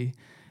T.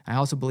 I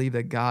also believe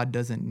that God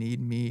doesn't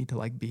need me to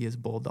like be his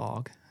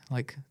bulldog,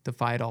 like to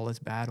fight all his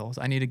battles.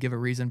 I need to give a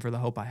reason for the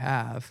hope I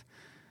have,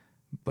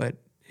 but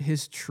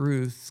his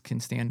truth can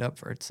stand up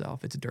for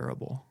itself. It's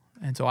durable.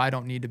 And so I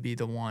don't need to be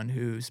the one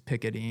who's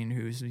picketing,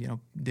 who's,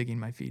 digging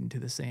my feet into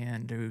the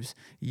sand, who's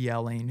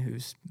yelling,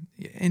 who's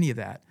any of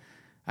that.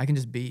 I can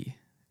just be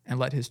and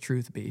let his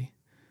truth be.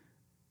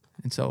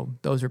 And so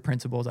those are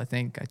principles I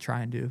think I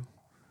try and do.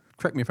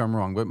 Correct me if I'm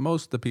wrong, but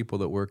most of the people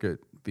that work at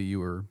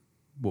BU are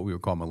what we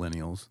would call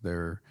millennials.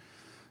 They're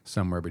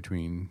somewhere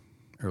between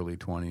early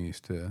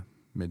 20s to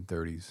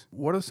mid-30s.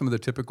 What are some of the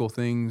typical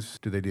things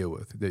do they deal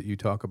with that you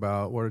talk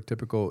about? What are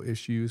typical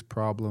issues,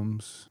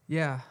 problems?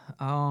 Yeah,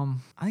 I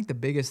think the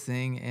biggest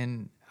thing,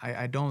 and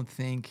I don't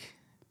think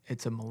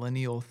it's a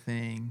millennial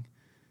thing,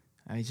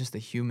 it's just a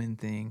human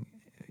thing.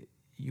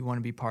 You want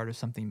to be part of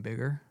something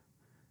bigger.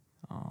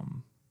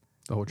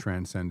 The whole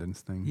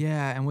transcendence thing.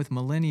 Yeah, and with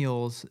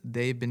millennials,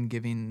 they've been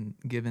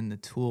given the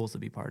tools to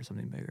be part of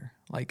something bigger.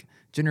 Like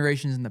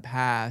generations in the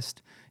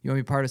past, you want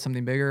to be part of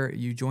something bigger,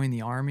 you join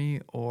the army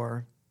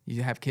or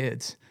you have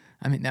kids.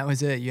 I mean, that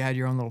was it. You had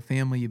your own little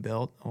family you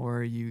built,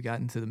 or you got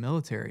into the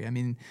military. I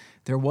mean,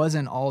 there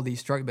wasn't all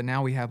these struggles, but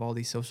now we have all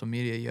these social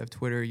media. You have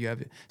Twitter.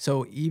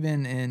 So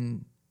even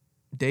in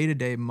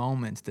day-to-day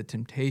moments, the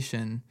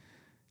temptation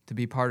to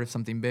be part of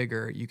something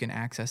bigger, you can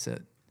access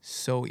it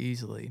so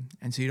easily.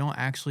 And so you don't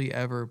actually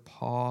ever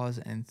pause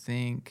and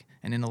think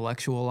and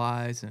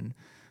intellectualize and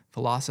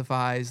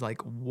philosophize,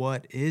 like,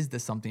 what is the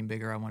something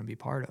bigger I want to be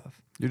part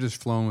of? You're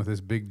just flowing with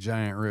this big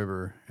giant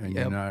river, and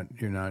Yep.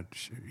 you're not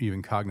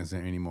even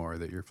cognizant anymore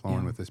that you're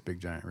flowing with this big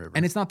giant river.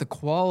 And it's not the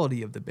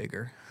quality of the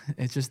bigger.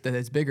 It's just that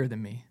it's bigger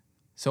than me.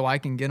 So I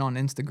can get on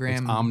Instagram.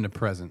 It's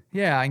omnipresent.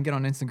 Yeah, I can get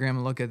on Instagram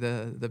and look at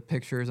the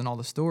pictures and all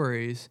the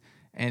stories,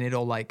 and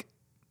it'll like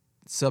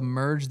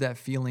submerge that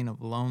feeling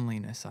of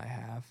loneliness I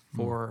have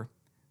for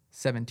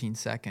 17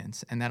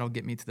 seconds, and that'll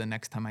get me to the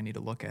next time I need to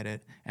look at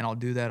it, and I'll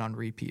do that on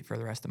repeat for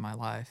the rest of my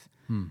life.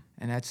 And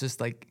that's just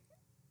like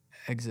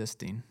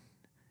existing.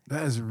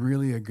 That is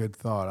really a good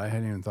thought. I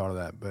hadn't even thought of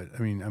that. But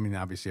I mean,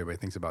 obviously everybody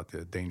thinks about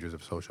the dangers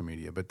of social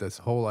media, but this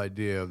whole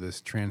idea of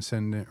this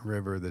transcendent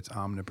river that's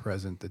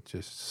omnipresent that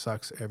just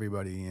sucks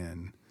everybody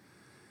in,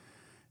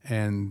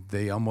 and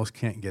they almost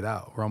can't get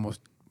out. We're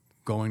almost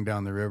going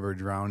down the river,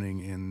 drowning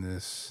in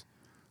this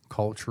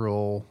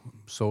cultural,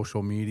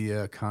 social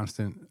media,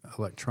 constant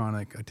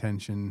electronic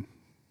attention,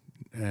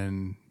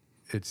 and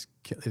it's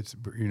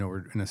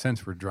we're, in a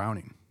sense, we're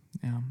drowning.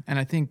 Yeah, and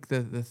I think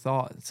the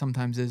thought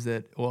sometimes is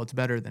that, well, it's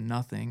better than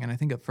nothing, and I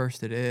think at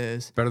first it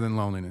is. Better than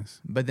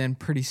loneliness. But then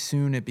pretty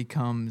soon it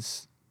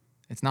becomes,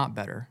 it's not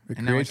better. It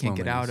and now I creates can't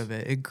get out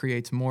loneliness. of it. It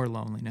creates more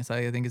loneliness.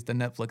 I think it's the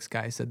Netflix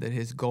guy said that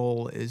his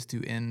goal is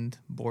to end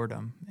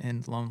boredom,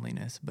 end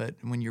loneliness. But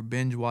when you're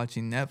binge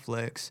watching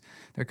Netflix,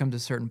 there comes a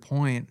certain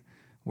point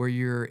where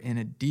you're in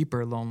a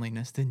deeper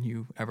loneliness than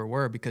you ever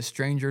were, because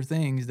Stranger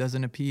Things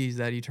doesn't appease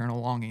that eternal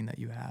longing that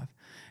you have.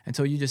 And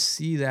so you just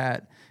see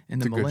that in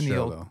the It's a good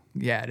millennial. show, though.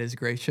 Yeah, it is a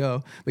great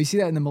show. But you see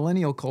that in the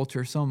millennial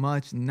culture so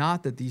much.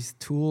 Not that these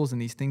tools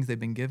and these things they've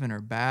been given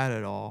are bad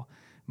at all,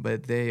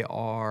 but they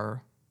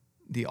are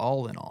the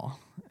all in all.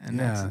 And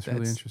That's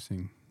really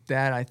interesting.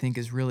 That I think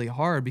is really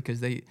hard,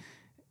 because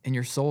in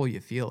your soul you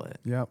feel it.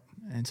 Yep.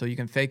 And so you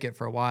can fake it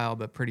for a while,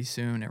 but pretty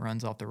soon it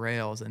runs off the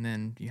rails. And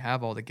then you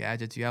have all the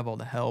gadgets, you have all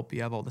the help,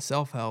 you have all the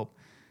self-help,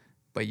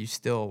 but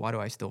why do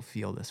I still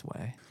feel this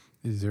way?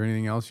 Is there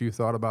anything else you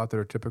thought about that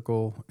are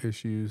typical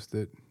issues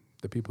that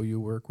the people you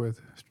work with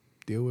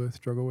deal with,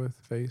 struggle with,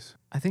 face?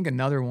 I think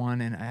another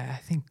one, and I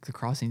think The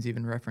Crossings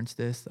even referenced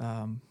this,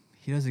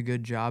 he does a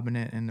good job in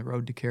it in The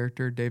Road to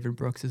Character, David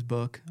Brooks'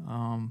 book.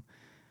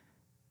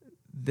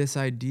 This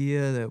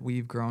idea that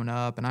we've grown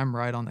up, and I'm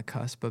right on the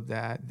cusp of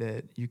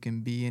that you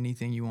can be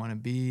anything you want to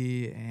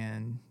be,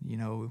 and,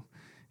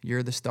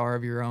 you're the star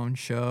of your own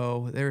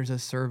show. There's a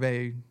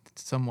survey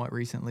somewhat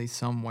recently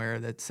somewhere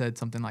that said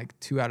something like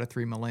 2 out of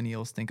 3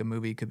 millennials think a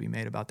movie could be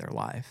made about their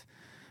life.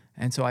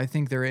 And so I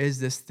think there is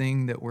this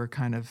thing that we're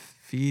kind of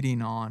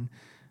feeding on.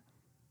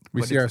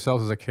 We see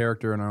ourselves as a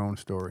character in our own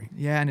story.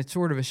 Yeah, and it's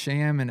sort of a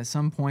sham, and at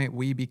some point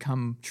we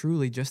become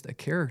truly just a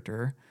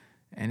character,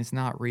 and it's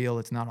not real,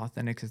 it's not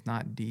authentic, it's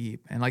not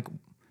deep. And like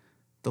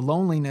the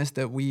loneliness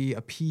that we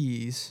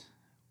appease,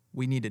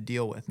 we need to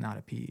deal with, not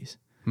appease.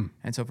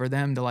 And so for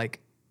them to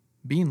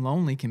being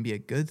lonely can be a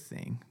good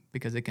thing,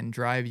 because it can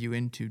drive you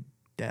into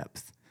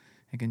depth.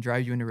 It can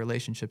drive you into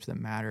relationships that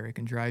matter. It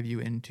can drive you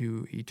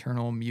into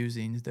eternal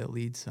musings that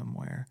lead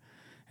somewhere.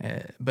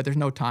 But there's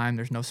no time,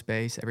 there's no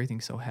space.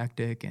 Everything's so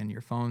hectic, and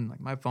your phone, like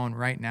my phone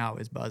right now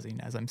is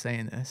buzzing as I'm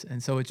saying this.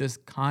 And so it's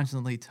just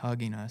constantly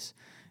tugging us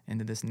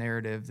into this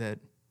narrative that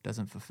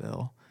doesn't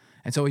fulfill.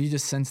 And so you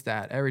just sense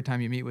that every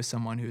time you meet with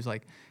someone who's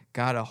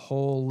got a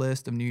whole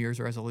list of New Year's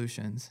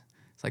resolutions.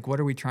 It's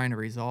what are we trying to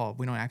resolve?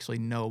 We don't actually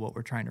know what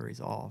we're trying to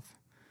resolve.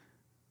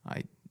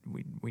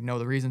 We know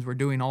the reasons we're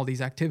doing all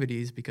these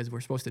activities, because we're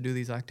supposed to do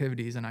these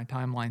activities and our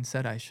timeline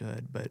said I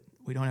should, but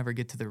we don't ever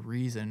get to the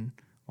reason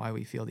why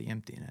we feel the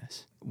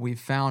emptiness. We've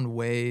found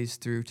ways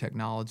through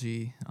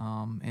technology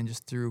and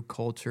just through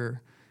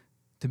culture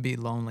to be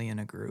lonely in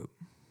a group.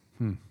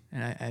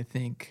 And I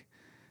think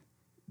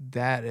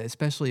that,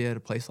 especially at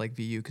a place like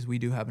VU, because we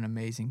do have an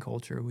amazing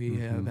culture. We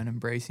have an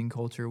embracing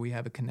culture. We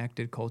have a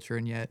connected culture,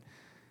 and yet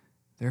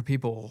there are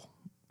people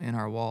in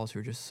our walls who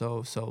are just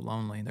so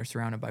lonely. They're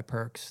surrounded by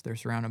perks. They're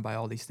surrounded by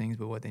all these things,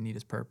 but what they need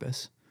is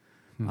purpose.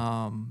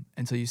 And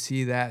so you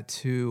see that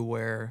too,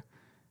 where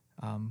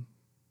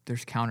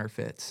there's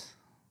counterfeits,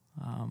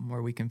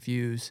 where we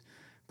confuse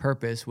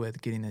purpose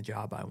with getting the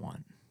job I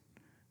want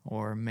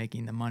or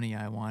making the money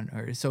I want.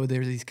 So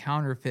there's these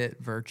counterfeit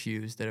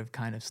virtues that have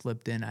kind of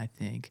slipped in, I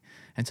think.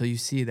 And so you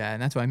see that,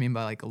 and that's what I mean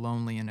by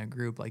lonely in a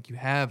group. You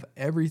have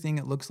everything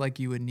it looks like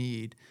you would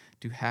need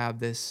to have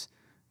this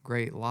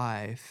great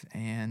life,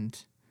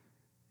 and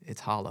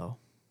it's hollow.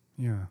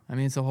 Yeah. I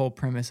mean, it's the whole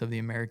premise of the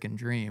American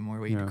dream,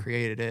 where we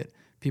created it,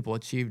 people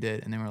achieved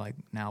it, and then we're like,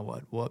 now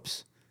what?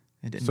 Whoops,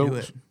 it didn't do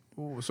it.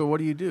 So what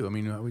do you do? I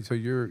mean, so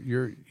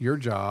your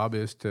job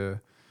is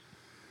to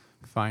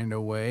find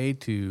a way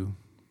to,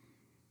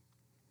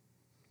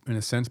 in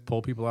a sense,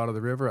 pull people out of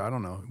the river. I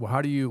don't know. Well,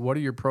 what are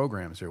your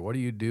programs here? What do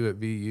you do at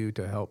VU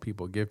to help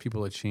people, give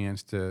people a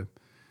chance to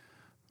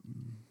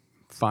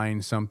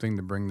find something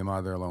to bring them out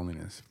of their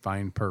loneliness,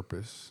 find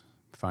purpose,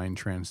 find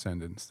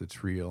transcendence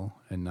that's real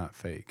and not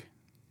fake?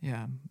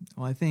 Yeah.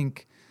 Well, I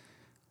think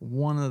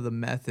one of the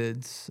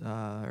methods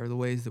or the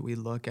ways that we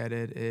look at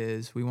it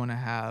is we want to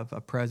have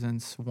a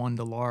presence 1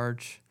 to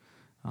large,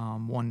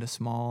 1 to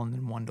small, and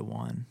then 1 to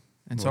 1.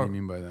 And What so do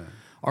you mean by that?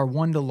 Our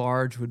 1 to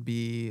large would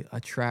be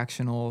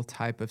attractional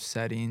type of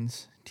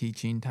settings,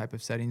 teaching type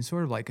of settings,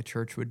 sort of like a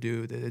church would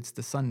do. It's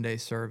the Sunday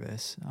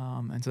service.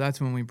 And so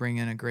that's when we bring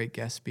in a great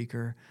guest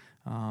speaker.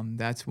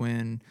 That's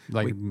when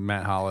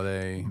Matt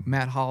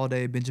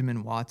Holliday,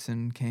 Benjamin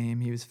Watson came.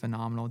 He was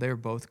phenomenal. They were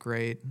both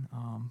great.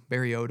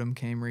 Barry Odom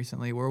came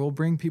recently, where we'll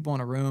bring people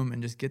in a room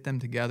and just get them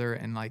together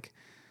and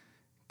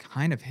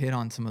kind of hit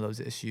on some of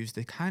those issues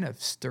to kind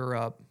of stir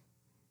up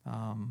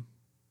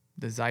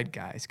the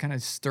zeitgeist, kind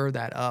of stir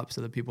that up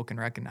so that people can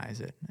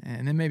recognize it.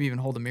 And then maybe even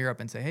hold a mirror up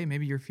and say, hey,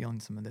 maybe you're feeling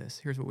some of this.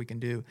 Here's what we can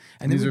do.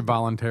 And these are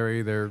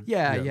voluntary. They're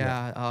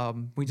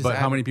we just But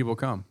how many people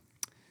come?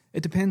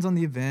 It depends on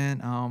the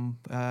event.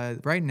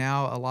 Right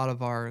now, a lot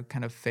of our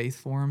kind of faith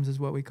forums is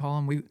what we call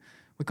them. We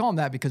call them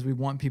that because we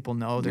want people to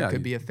know there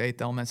could be a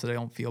faith element, so they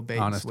don't feel bait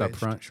Honest and up switched.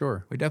 front,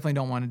 sure. We definitely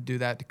don't want to do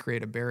that to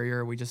create a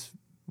barrier. We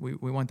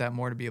want that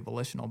more to be a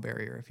volitional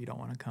barrier if you don't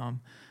want to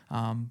come.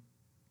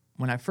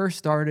 When I first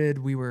started,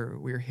 we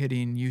were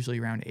hitting usually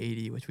around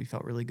 80, which we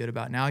felt really good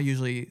about. Now,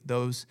 usually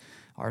those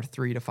are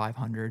 300 to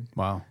 500.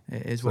 Wow,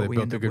 is so what they we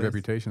built end a up good with.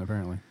 reputation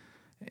apparently.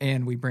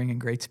 And we bring in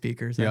great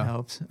speakers. That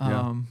helps.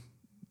 Yeah.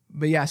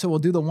 But yeah, so we'll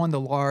do the 1 to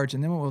large,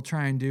 and then what we'll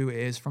try and do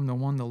is from the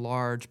 1 to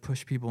large,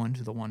 push people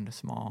into the 1 to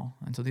small.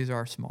 And so these are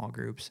our small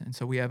groups. And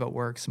so we have at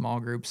work small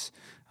groups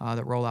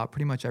that roll out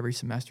pretty much every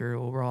semester.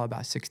 We'll roll out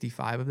about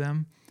 65 of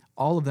them.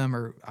 All of them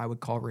are, I would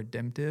call,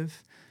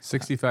 redemptive.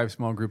 65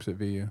 small groups at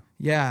VU.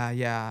 Yeah.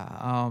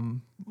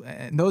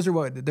 And those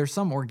are there's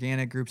some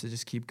organic groups that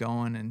just keep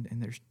going, and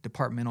there's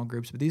departmental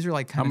groups, but these are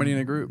like How many in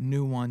a group?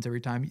 New ones every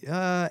time.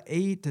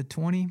 8 to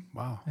 20.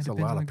 Wow, It that's a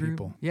depends lot on of the group.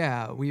 people.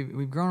 Yeah,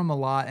 we've grown them a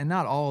lot, and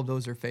not all of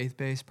those are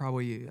faith-based.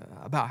 Probably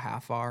about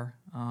half are.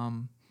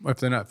 If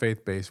they're not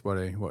faith-based, what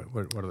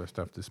other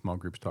stuff do small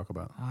groups talk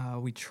about?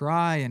 We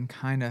try and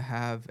kind of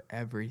have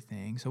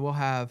everything. So we'll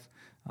have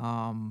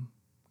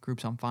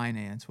groups on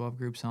finance. We'll have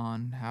groups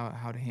on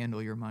how to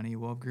handle your money.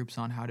 We'll have groups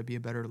on how to be a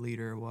better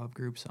leader. We'll have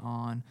groups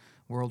on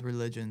world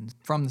religions.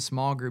 From the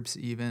small groups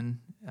even,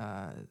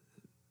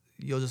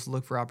 you'll just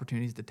look for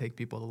opportunities to take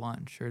people to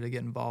lunch or to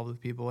get involved with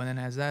people. And then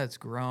as that's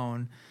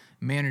grown,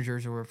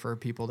 managers will refer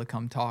people to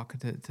come talk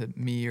to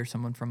me or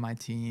someone from my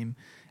team.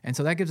 And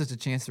so that gives us a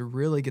chance to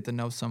really get to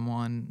know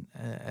someone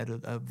at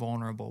a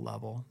vulnerable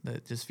level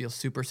that just feels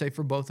super safe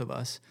for both of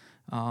us.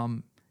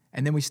 And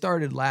then we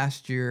started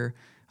last year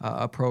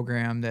a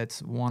program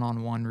that's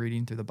one-on-one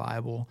reading through the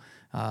Bible,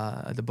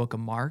 the book of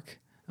Mark.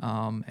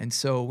 And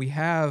so we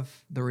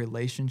have the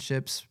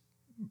relationships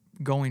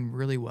going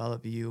really well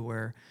at VU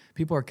where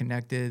people are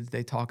connected.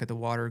 They talk at the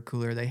water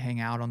cooler. They hang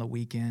out on the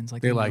weekends.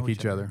 They know like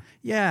each other.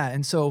 Yeah.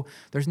 And so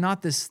there's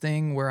not this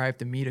thing where I have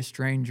to meet a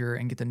stranger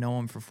and get to know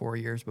him for 4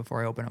 years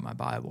before I open up my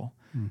Bible.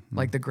 Mm-hmm.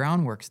 Like the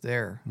groundwork's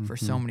there for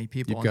so many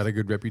people. You've got a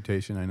good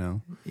reputation, I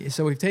know.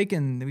 So we've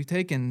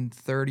taken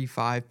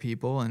 35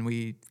 people and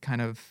we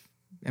kind of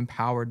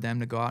empowered them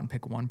to go out and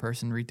pick one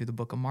person, read through the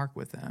book of Mark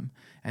with them.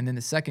 And then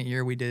the second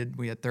year we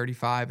had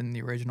 35 and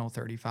the original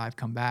 35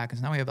 come back. And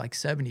so now we have like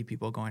 70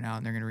 people going out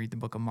and they're going to read the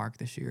book of Mark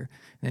this year.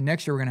 And then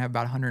next year we're going to have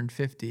about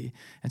 150.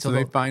 And So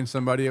they find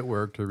somebody at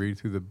work to read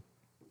through the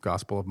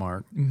Gospel of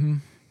Mark,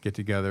 get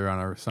together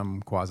on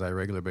some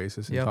quasi-regular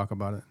basis and talk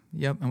about it.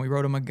 Yep, and we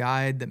wrote them a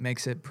guide that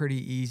makes it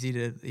pretty easy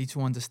to, each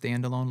one's a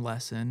standalone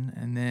lesson.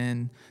 And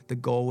then the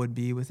goal would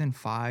be within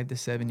 5 to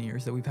 7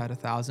 years that we've had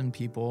 1,000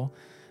 people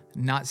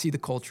not see the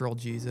cultural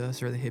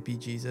Jesus or the hippie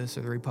Jesus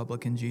or the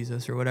Republican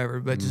Jesus or whatever,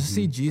 but just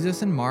see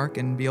Jesus and Mark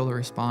and be able to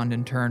respond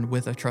in turn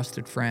with a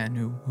trusted friend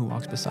who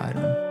walks beside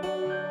him.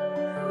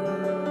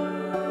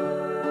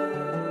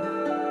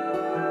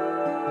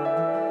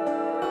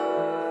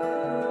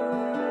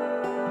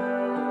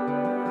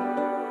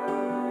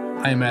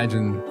 I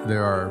imagine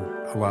there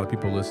are a lot of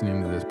people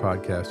listening to this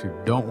podcast who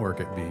don't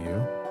work at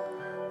VU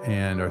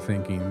and are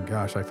thinking,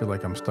 gosh, I feel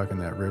like I'm stuck in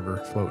that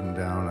river floating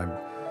down.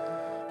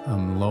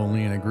 I'm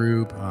lonely in a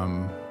group.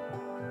 I'm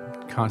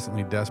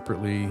constantly,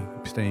 desperately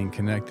staying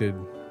connected,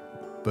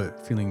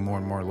 but feeling more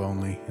and more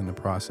lonely in the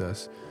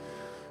process.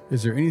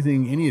 Is there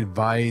any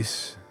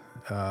advice?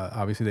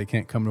 Obviously, they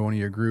can't come to one of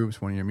your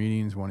groups, one of your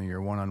meetings, one of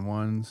your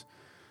one-on-ones.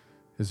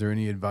 Is there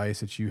any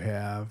advice that you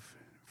have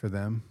for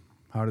them?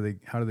 How do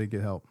they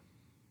get help?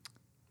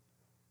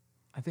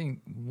 I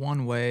think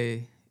one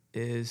way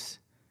is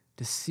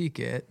to seek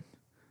it,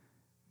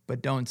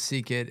 but don't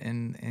seek it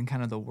in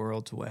kind of the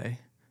world's way.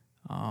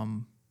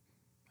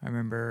 I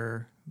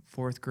remember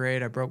 4th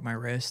grade, I broke my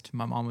wrist.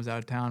 My mom was out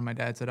of town. My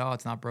dad said, "Oh,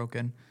 it's not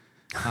broken."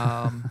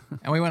 And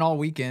we went all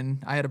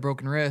weekend. I had a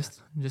broken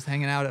wrist, just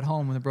hanging out at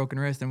home with a broken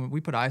wrist. And we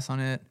put ice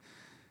on it,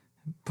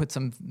 put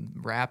some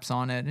wraps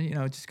on it,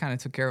 and, just kind of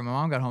took care of it. My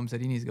mom got home and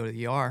said, "He needs to go to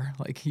the ER.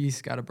 Like,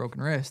 he's got a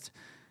broken wrist."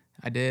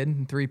 I did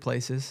in 3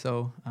 places.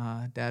 So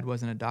Dad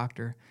wasn't a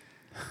doctor.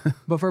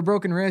 But for a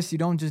broken wrist, you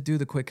don't just do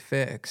the quick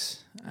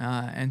fix.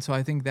 And so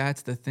I think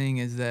that's the thing,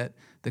 is that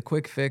the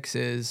quick fix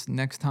is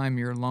next time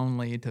you're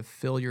lonely, to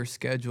fill your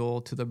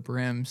schedule to the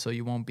brim so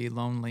you won't be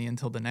lonely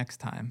until the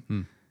next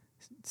time.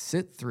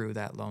 Sit through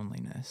that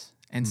loneliness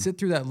and sit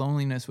through that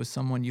loneliness with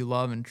someone you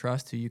love and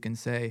trust, who you can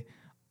say,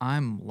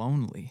 "I'm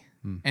lonely,"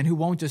 and who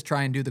won't just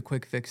try and do the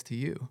quick fix to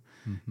you.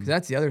 Because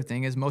that's the other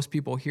thing, is most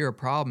people hear a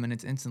problem and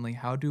it's instantly,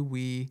 how do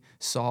we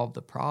solve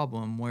the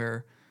problem?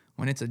 Where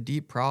when it's a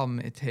deep problem,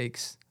 it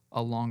takes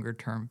a longer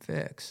term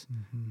fix.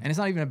 And it's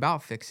not even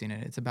about fixing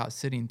it. It's about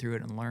sitting through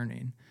it and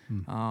learning.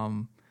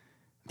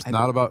 It's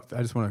not about,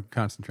 I just want to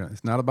concentrate on it.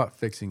 It's not about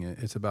fixing it.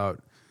 It's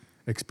about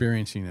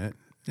experiencing it.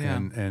 Yeah.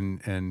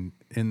 And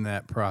in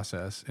that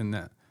process, in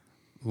that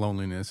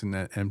loneliness, in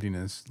that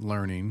emptiness,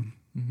 learning.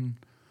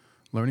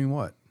 Learning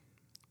what?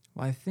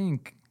 Well, I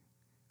think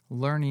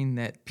learning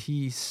that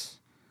peace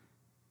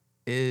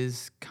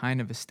is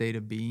kind of a state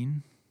of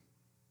being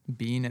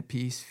at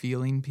peace,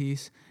 feeling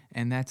peace,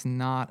 and that's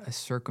not a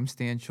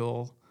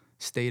circumstantial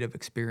state of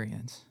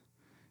experience.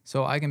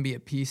 So I can be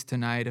at peace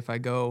tonight if I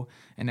go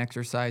and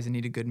exercise and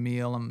eat a good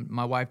meal, and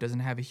my wife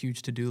doesn't have a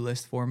huge to-do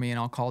list for me, and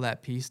I'll call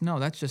that peace. No,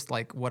 that's just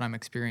like what I'm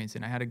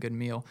experiencing. I had a good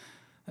meal.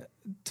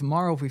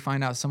 Tomorrow, if we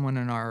find out someone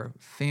in our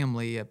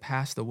family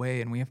passed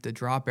away and we have to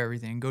drop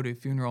everything, go to a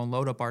funeral and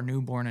load up our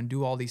newborn and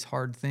do all these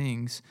hard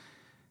things,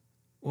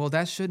 well,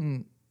 that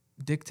shouldn't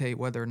dictate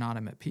whether or not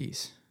I'm at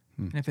peace.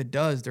 And if it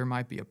does, there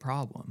might be a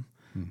problem.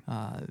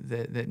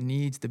 that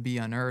needs to be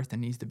unearthed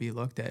and needs to be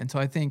looked at. And so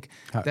I think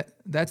How-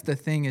 that's the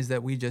thing, is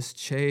that we just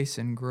chase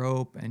and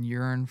grope and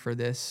yearn for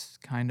this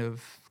kind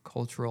of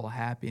cultural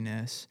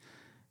happiness.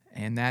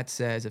 And that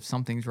says if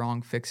something's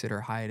wrong, fix it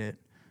or hide it.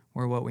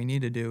 Where what we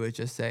need to do is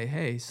just say,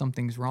 hey,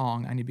 something's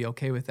wrong. I need to be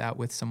okay with that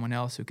with someone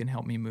else who can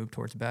help me move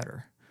towards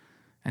better.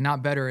 And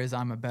not better as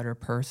I'm a better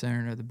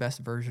person or the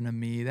best version of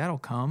me. That'll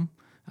come,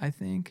 I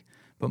think.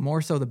 But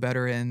more so the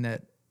better in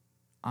that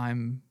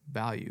I'm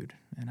valued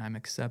and I'm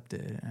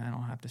accepted and I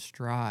don't have to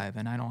strive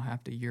and I don't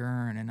have to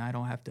yearn and I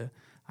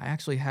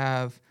actually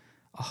have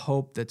a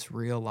hope that's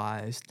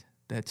realized,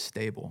 that's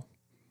stable.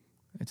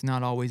 It's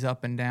not always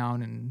up and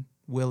down and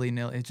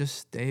willy-nilly. It's just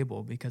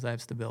stable because I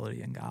have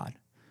stability in God.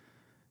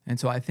 And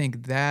so I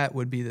think that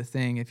would be the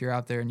thing. If you're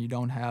out there and you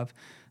don't have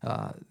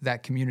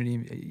that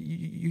community,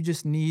 you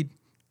just need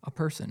a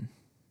person.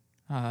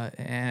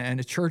 And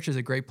a church is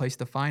a great place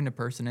to find a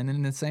person. And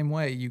in the same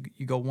way, you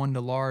go one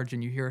to large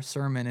and you hear a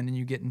sermon, and then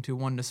you get into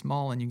one to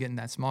small and you get in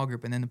that small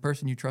group. And then the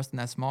person you trust in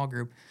that small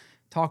group,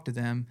 talk to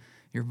them,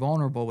 you're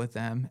vulnerable with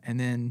them. And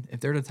then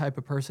if they're the type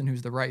of person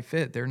who's the right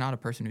fit, they're not a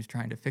person who's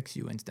trying to fix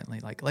you instantly.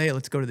 Like, hey,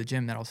 let's go to the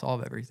gym, that'll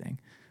solve everything.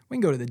 We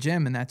can go to the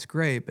gym and that's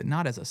great, but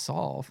not as a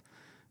solve.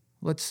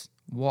 Let's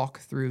walk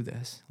through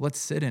this. Let's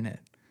sit in it.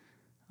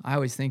 I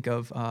always think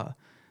of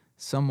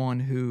someone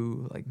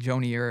who, like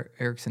Joni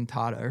Eareckson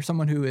Tada, or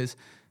someone who is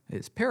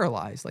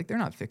paralyzed. Like, they're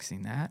not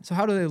fixing that. So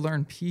how do they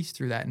learn peace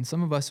through that? And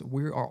some of us,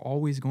 we are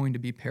always going to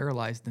be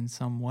paralyzed in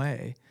some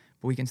way,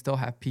 but we can still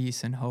have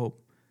peace and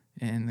hope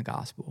in the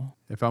gospel.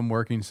 If I'm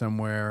working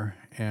somewhere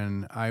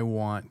and I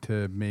want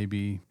to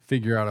maybe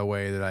figure out a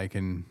way that I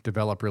can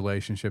develop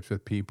relationships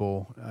with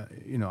people,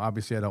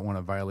 obviously I don't want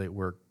to violate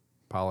work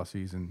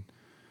policies and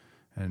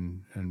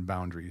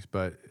boundaries,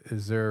 but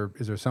is there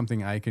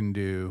something I can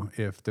do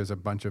if there's a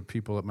bunch of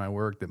people at my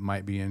work that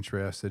might be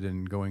interested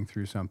in going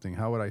through something?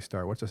 How would I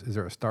start? Is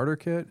there a starter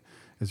kit?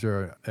 Is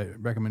there a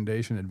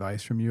recommendation,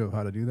 advice from you of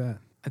how to do that?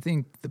 I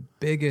think the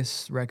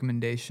biggest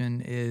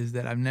recommendation is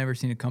that I've never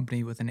seen a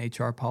company with an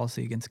HR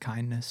policy against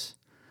kindness.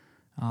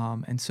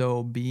 And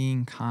so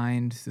being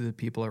kind to the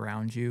people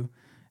around you,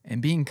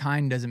 and being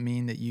kind doesn't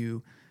mean that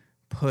you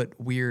put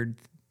weird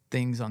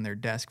things on their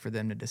desk for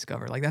them to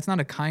discover. Like, that's not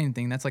a kind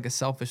thing. That's like a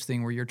selfish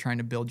thing where you're trying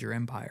to build your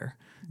empire,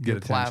 Get your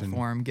attention.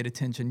 platform, get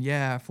attention.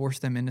 Yeah, force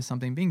them into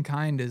something. Being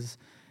kind is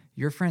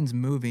your friend's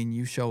moving,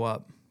 you show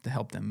up to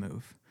help them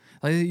move.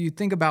 Like, you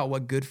think about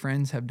what good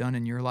friends have done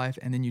in your life,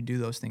 and then you do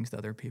those things to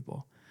other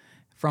people.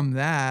 From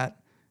that,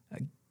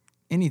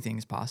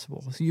 anything's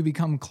possible. So you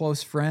become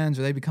close friends,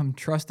 or they become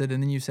trusted,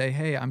 and then you say,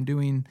 hey, I'm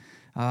going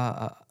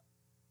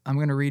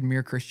to read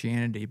Mere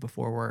Christianity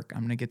before work.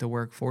 I'm going to get to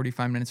work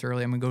 45 minutes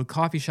early. I'm going to go to a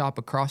coffee shop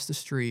across the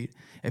street.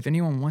 If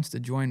anyone wants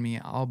to join me,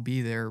 I'll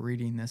be there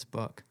reading this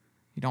book.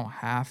 You don't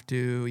have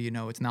to,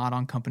 it's not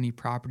on company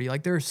property.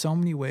 Like, there are so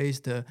many ways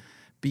to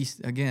be,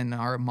 again,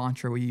 our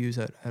mantra we use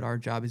at our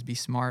job is be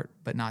smart,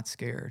 but not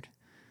scared.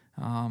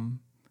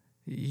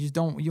 You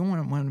don't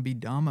want to be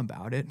dumb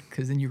about it,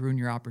 because then you ruin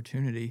your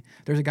opportunity.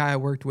 There's a guy I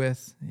worked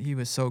with. He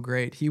was so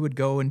great. He would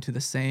go into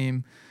the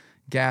same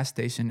gas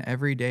station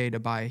every day to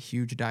buy a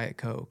huge Diet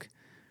Coke.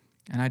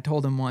 And I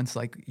told him once,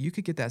 like, you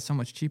could get that so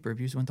much cheaper if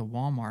you just went to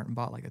Walmart and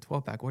bought like a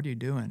 12-pack. What are you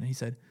doing? And he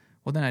said,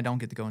 well, then I don't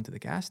get to go into the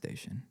gas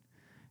station.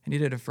 And he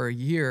did it for a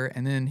year,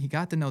 and then he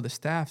got to know the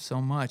staff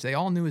so much. They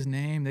all knew his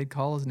name. They'd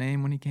call his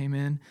name when he came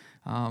in.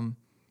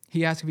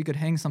 He asked if he could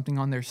hang something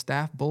on their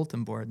staff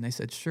bulletin board, and they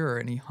said, sure.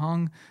 And he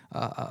hung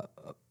a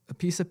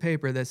piece of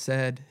paper that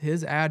said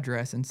his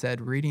address and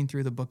said, reading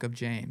through the book of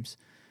James,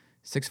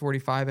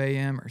 6:45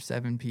 a.m. or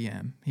 7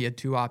 p.m. He had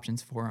two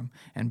options for him.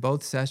 And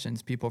both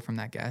sessions, people from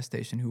that gas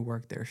station who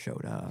worked there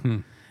showed up.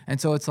 And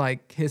so it's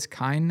like his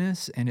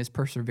kindness and his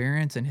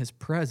perseverance and his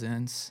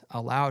presence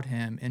allowed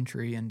him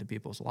entry into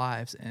people's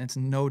lives. And it's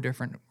no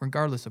different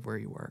regardless of where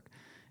you work.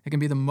 It can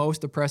be the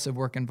most oppressive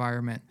work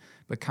environment,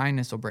 but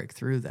kindness will break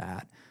through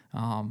that.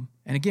 And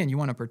again, you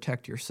want to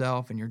protect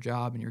yourself and your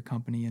job and your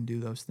company and do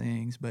those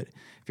things. But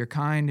if you're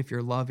kind, if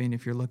you're loving,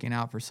 if you're looking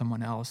out for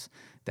someone else,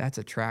 that's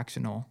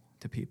attractional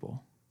to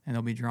people, and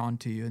they'll be drawn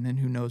to you. And then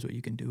who knows what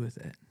you can do with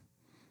it.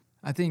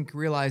 I think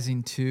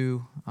realizing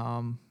too,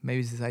 maybe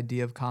it's this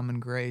idea of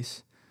common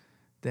grace,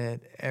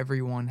 that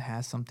everyone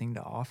has something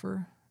to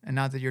offer, and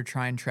not that you're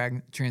trying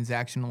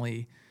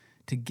transactionally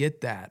to get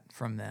that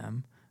from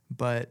them,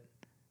 but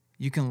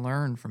you can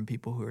learn from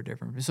people who are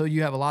different. So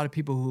you have a lot of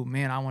people who,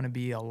 man, I want to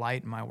be a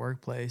light in my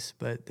workplace,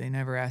 but they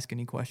never ask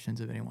any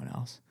questions of anyone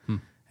else.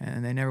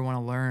 And they never want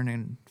to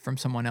learn from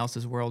someone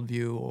else's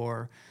worldview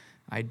or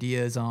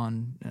ideas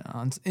on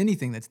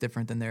anything that's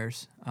different than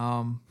theirs.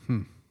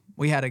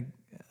 We had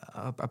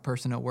a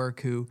person at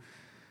work who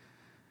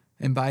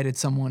invited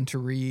someone to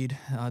read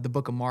the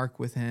book of Mark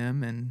with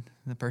him, and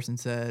the person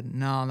said,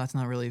 no, that's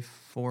not really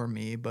for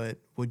me, but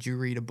would you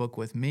read a book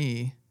with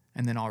me,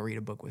 and then I'll read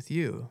a book with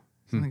you?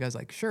 So the guy's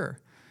like, sure.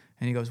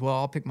 And he goes, well,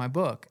 I'll pick my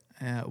book.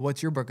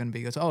 What's your book going to be?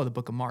 He goes, oh, the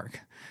book of Mark.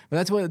 But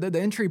that's what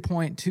the entry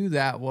point to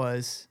that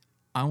was.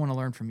 I want to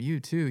learn from you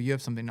too. You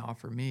have something to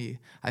offer me.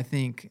 I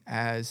think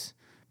as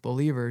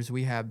believers,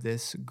 we have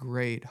this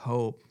great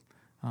hope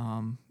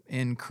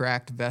in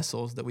cracked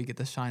vessels that we get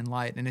to shine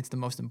light, and it's the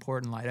most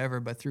important light ever.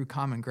 But through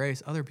common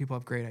grace, other people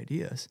have great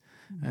ideas,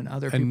 and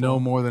other people know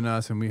more than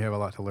us, and we have a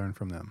lot to learn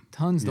from them.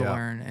 Tons to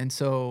learn. And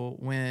so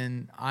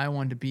when I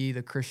wanted to be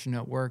the Christian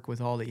at work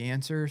with all the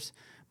answers,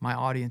 my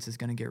audience is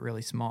going to get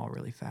really small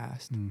really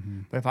fast.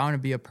 But if I want to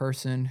be a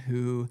person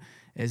who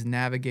is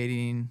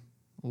navigating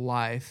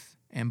life,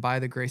 and by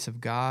the grace of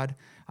God,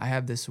 I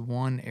have this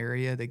one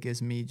area that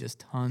gives me just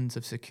tons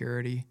of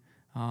security,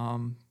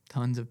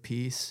 tons of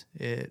peace.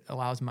 It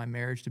allows my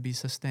marriage to be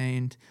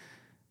sustained.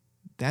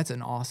 That's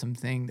an awesome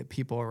thing that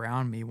people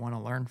around me want to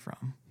learn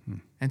from.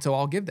 And so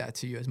I'll give that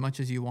to you as much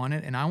as you want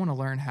it. And I want to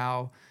learn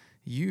how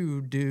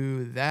you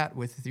do that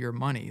with your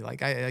money.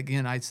 Like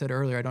I said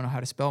earlier, I don't know how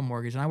to spell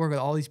mortgage. And I work with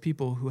all these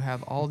people who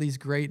have all these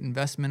great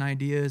investment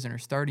ideas and are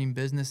starting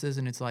businesses.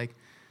 And it's like,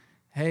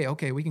 hey,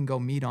 okay, we can go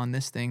meet on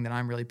this thing that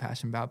I'm really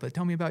passionate about, but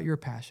tell me about your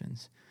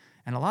passions.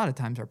 And a lot of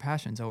times our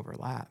passions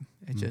overlap.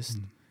 It just,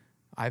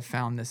 I've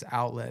found this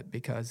outlet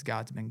because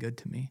God's been good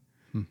to me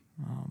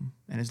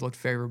and has looked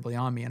favorably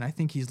on me. And I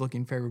think he's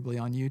looking favorably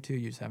on you too.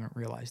 You just haven't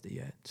realized it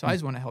yet. So I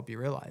just want to help you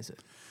realize it.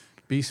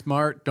 Be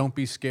smart. Don't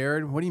be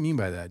scared. What do you mean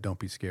by that? Don't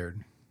be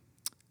scared.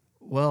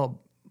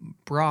 Well,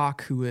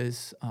 Brock, who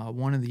is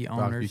one of the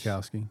owners.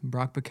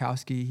 Brock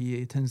Bukowski,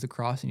 he attends the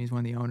Crossing. He's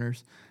one of the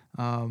owners.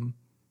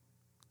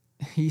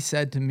 He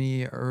said to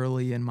me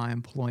early in my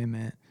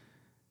employment,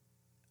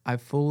 I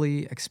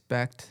fully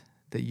expect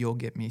that you'll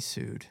get me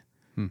sued.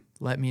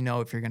 Let me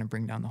know if you're going to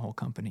bring down the whole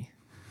company.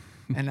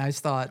 And I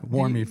just thought,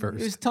 warn me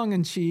first. It was tongue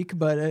in cheek,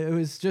 but it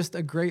was just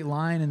a great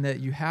line in that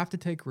you have to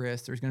take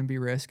risks. There's going to be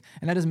risk.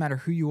 And that doesn't matter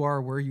who you are,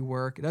 where you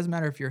work. It doesn't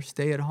matter if you're a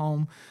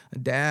stay-at-home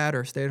dad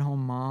or stay-at-home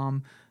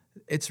mom.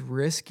 It's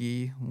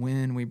risky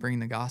when we bring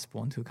the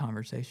gospel into a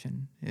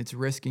conversation. It's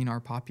risking our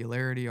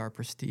popularity, our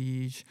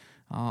prestige.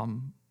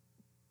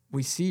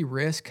 We see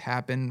risk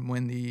happen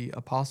when the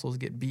apostles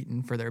get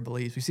beaten for their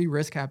beliefs. We see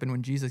risk happen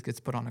when Jesus gets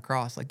put on a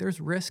cross. Like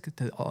there's risk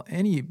to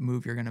any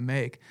move you're going to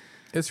make.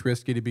 It's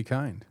risky to be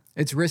kind.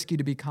 It's risky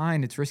to be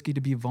kind. It's risky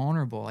to be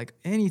vulnerable. Like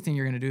anything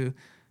you're going to do,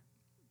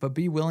 but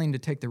be willing to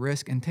take the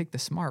risk and take the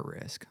smart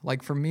risk.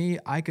 Like for me,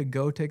 I could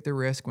go take the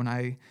risk when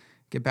I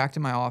get back to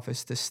my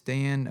office to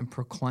stand and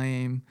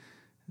proclaim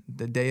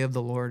the day of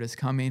the Lord is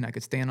coming. I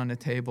could stand on the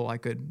table. I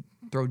could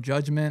throw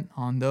judgment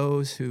on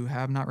those who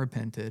have not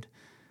repented.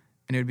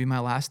 And it would be my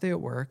last day at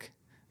work,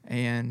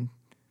 and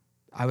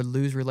I would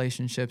lose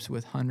relationships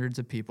with hundreds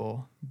of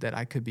people that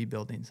I could be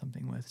building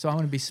something with. So I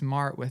want to be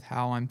smart with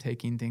how I'm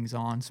taking things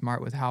on,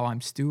 smart with how I'm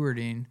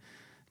stewarding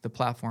the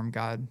platform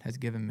God has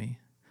given me.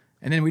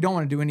 And then we don't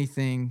want to do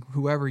anything,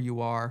 whoever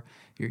you are,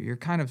 you're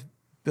kind of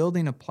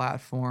building a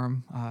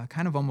platform,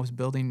 kind of almost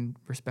building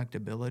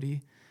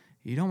respectability.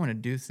 You don't want to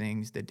do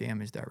things that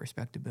damage that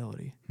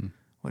respectability,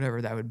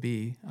 whatever that would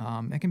be.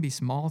 It can be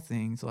small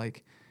things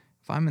like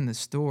if I'm in the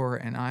store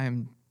and I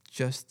am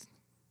just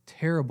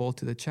terrible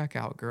to the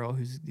checkout girl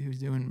who's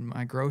doing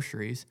my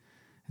groceries,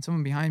 and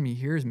someone behind me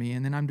hears me,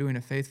 and then I'm doing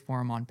a faith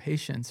forum on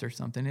patience or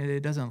something, it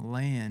doesn't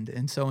land.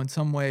 And so in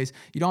some ways,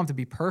 you don't have to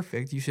be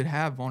perfect. You should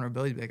have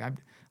vulnerability. Like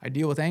I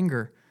deal with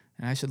anger,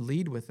 and I should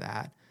lead with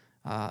that.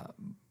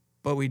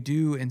 But we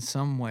do, in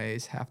some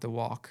ways, have to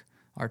walk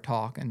our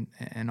talk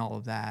and all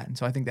of that. And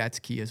so I think that's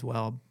key as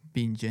well,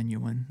 being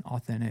genuine,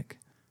 authentic.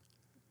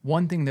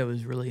 One thing that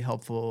was really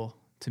helpful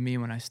to me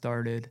when I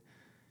started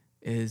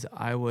is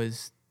I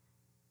was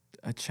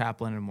a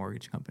chaplain at a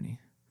mortgage company.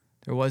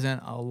 There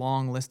wasn't a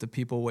long list of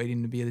people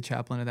waiting to be the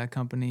chaplain of that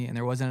company, and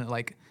there wasn't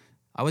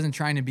I wasn't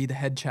trying to be the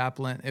head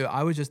chaplain.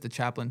 I was just the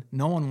chaplain.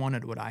 No one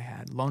wanted what I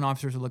had. Loan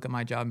officers would look at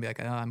my job and be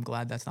like, oh, I'm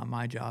glad that's not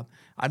my job.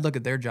 I'd look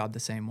at their job the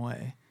same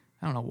way.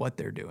 I don't know what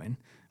they're doing.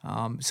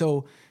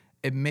 So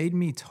it made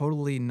me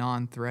totally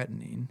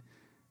non-threatening.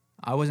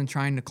 I wasn't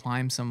trying to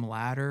climb some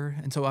ladder,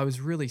 and so I was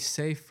really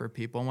safe for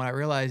people. And what I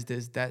realized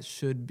is that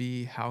should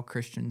be how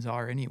Christians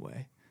are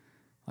anyway.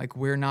 Like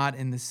we're not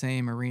in the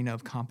same arena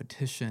of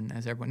competition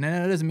as everyone.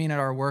 And that doesn't mean at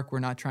our work we're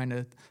not trying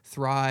to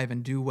thrive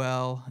and do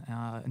well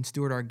and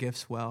steward our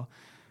gifts well.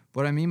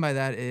 What I mean by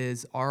that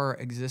is our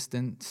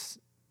existence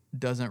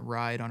doesn't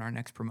ride on our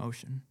next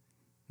promotion,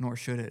 nor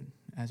should it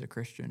as a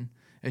Christian.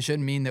 It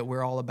shouldn't mean that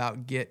we're all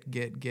about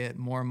get,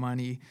 more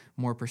money,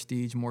 more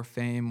prestige, more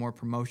fame, more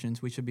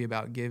promotions. We should be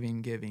about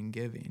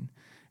giving.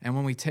 And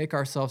when we take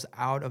ourselves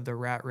out of the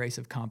rat race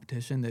of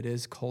competition that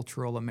is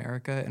cultural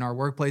America, in our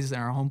workplaces, in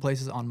our home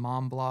places, on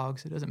mom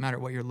blogs, it doesn't matter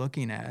what you're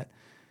looking at,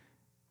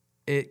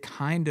 it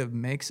kind of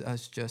makes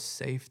us just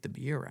safe to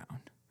be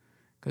around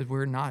because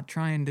we're not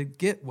trying to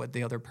get what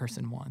the other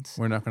person wants.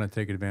 We're not going to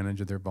take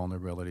advantage of their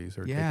vulnerabilities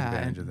or take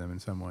advantage of them in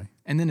some way.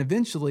 And then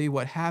eventually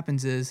what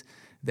happens is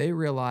they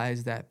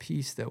realize that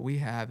peace that we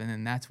have, and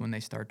then that's when they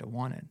start to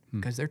want it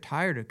because they're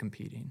tired of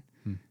competing.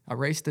 A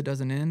race that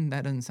doesn't end,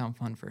 that doesn't sound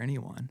fun for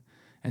anyone.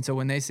 And so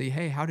when they say,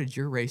 hey, how did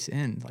your race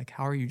end? Like,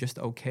 how are you just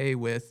okay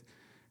with,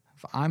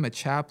 if I'm a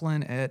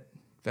chaplain at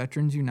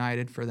Veterans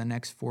United for the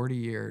next 40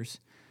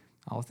 years,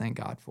 I'll thank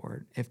God for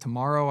it. If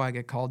tomorrow I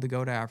get called to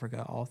go to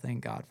Africa, I'll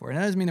thank God for it.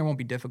 And that doesn't mean there won't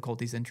be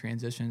difficulties and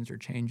transitions or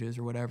changes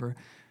or whatever.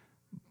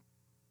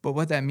 But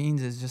what that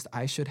means is just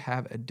I should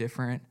have a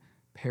different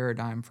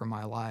paradigm for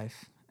my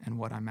life and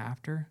what I'm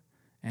after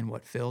and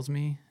what fills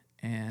me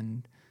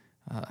and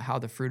how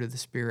the fruit of the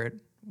Spirit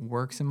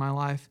works in my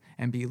life,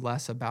 and be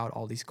less about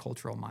all these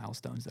cultural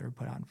milestones that are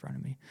put out in front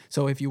of me.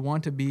 So if you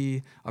want to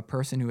be a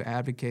person who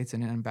advocates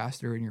and an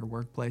ambassador in your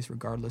workplace,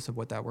 regardless of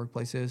what that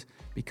workplace is,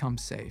 become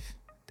safe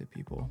to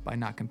people by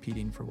not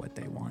competing for what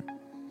they want.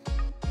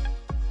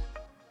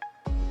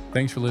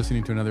 Thanks for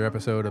listening to another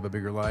episode of A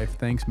Bigger Life.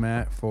 Thanks,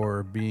 Matt,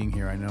 for being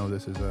here. I know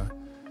this is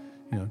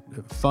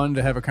fun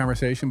to have a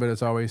conversation, but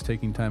it's always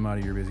taking time out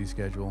of your busy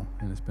schedule,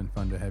 and it's been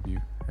fun to have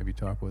you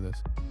talk with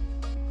us.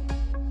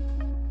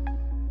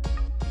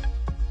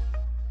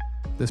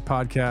 This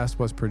podcast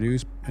was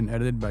produced and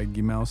edited by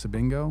Gimel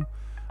Sabingo.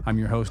 I'm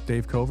your host,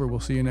 Dave Cover. We'll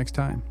see you next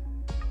time.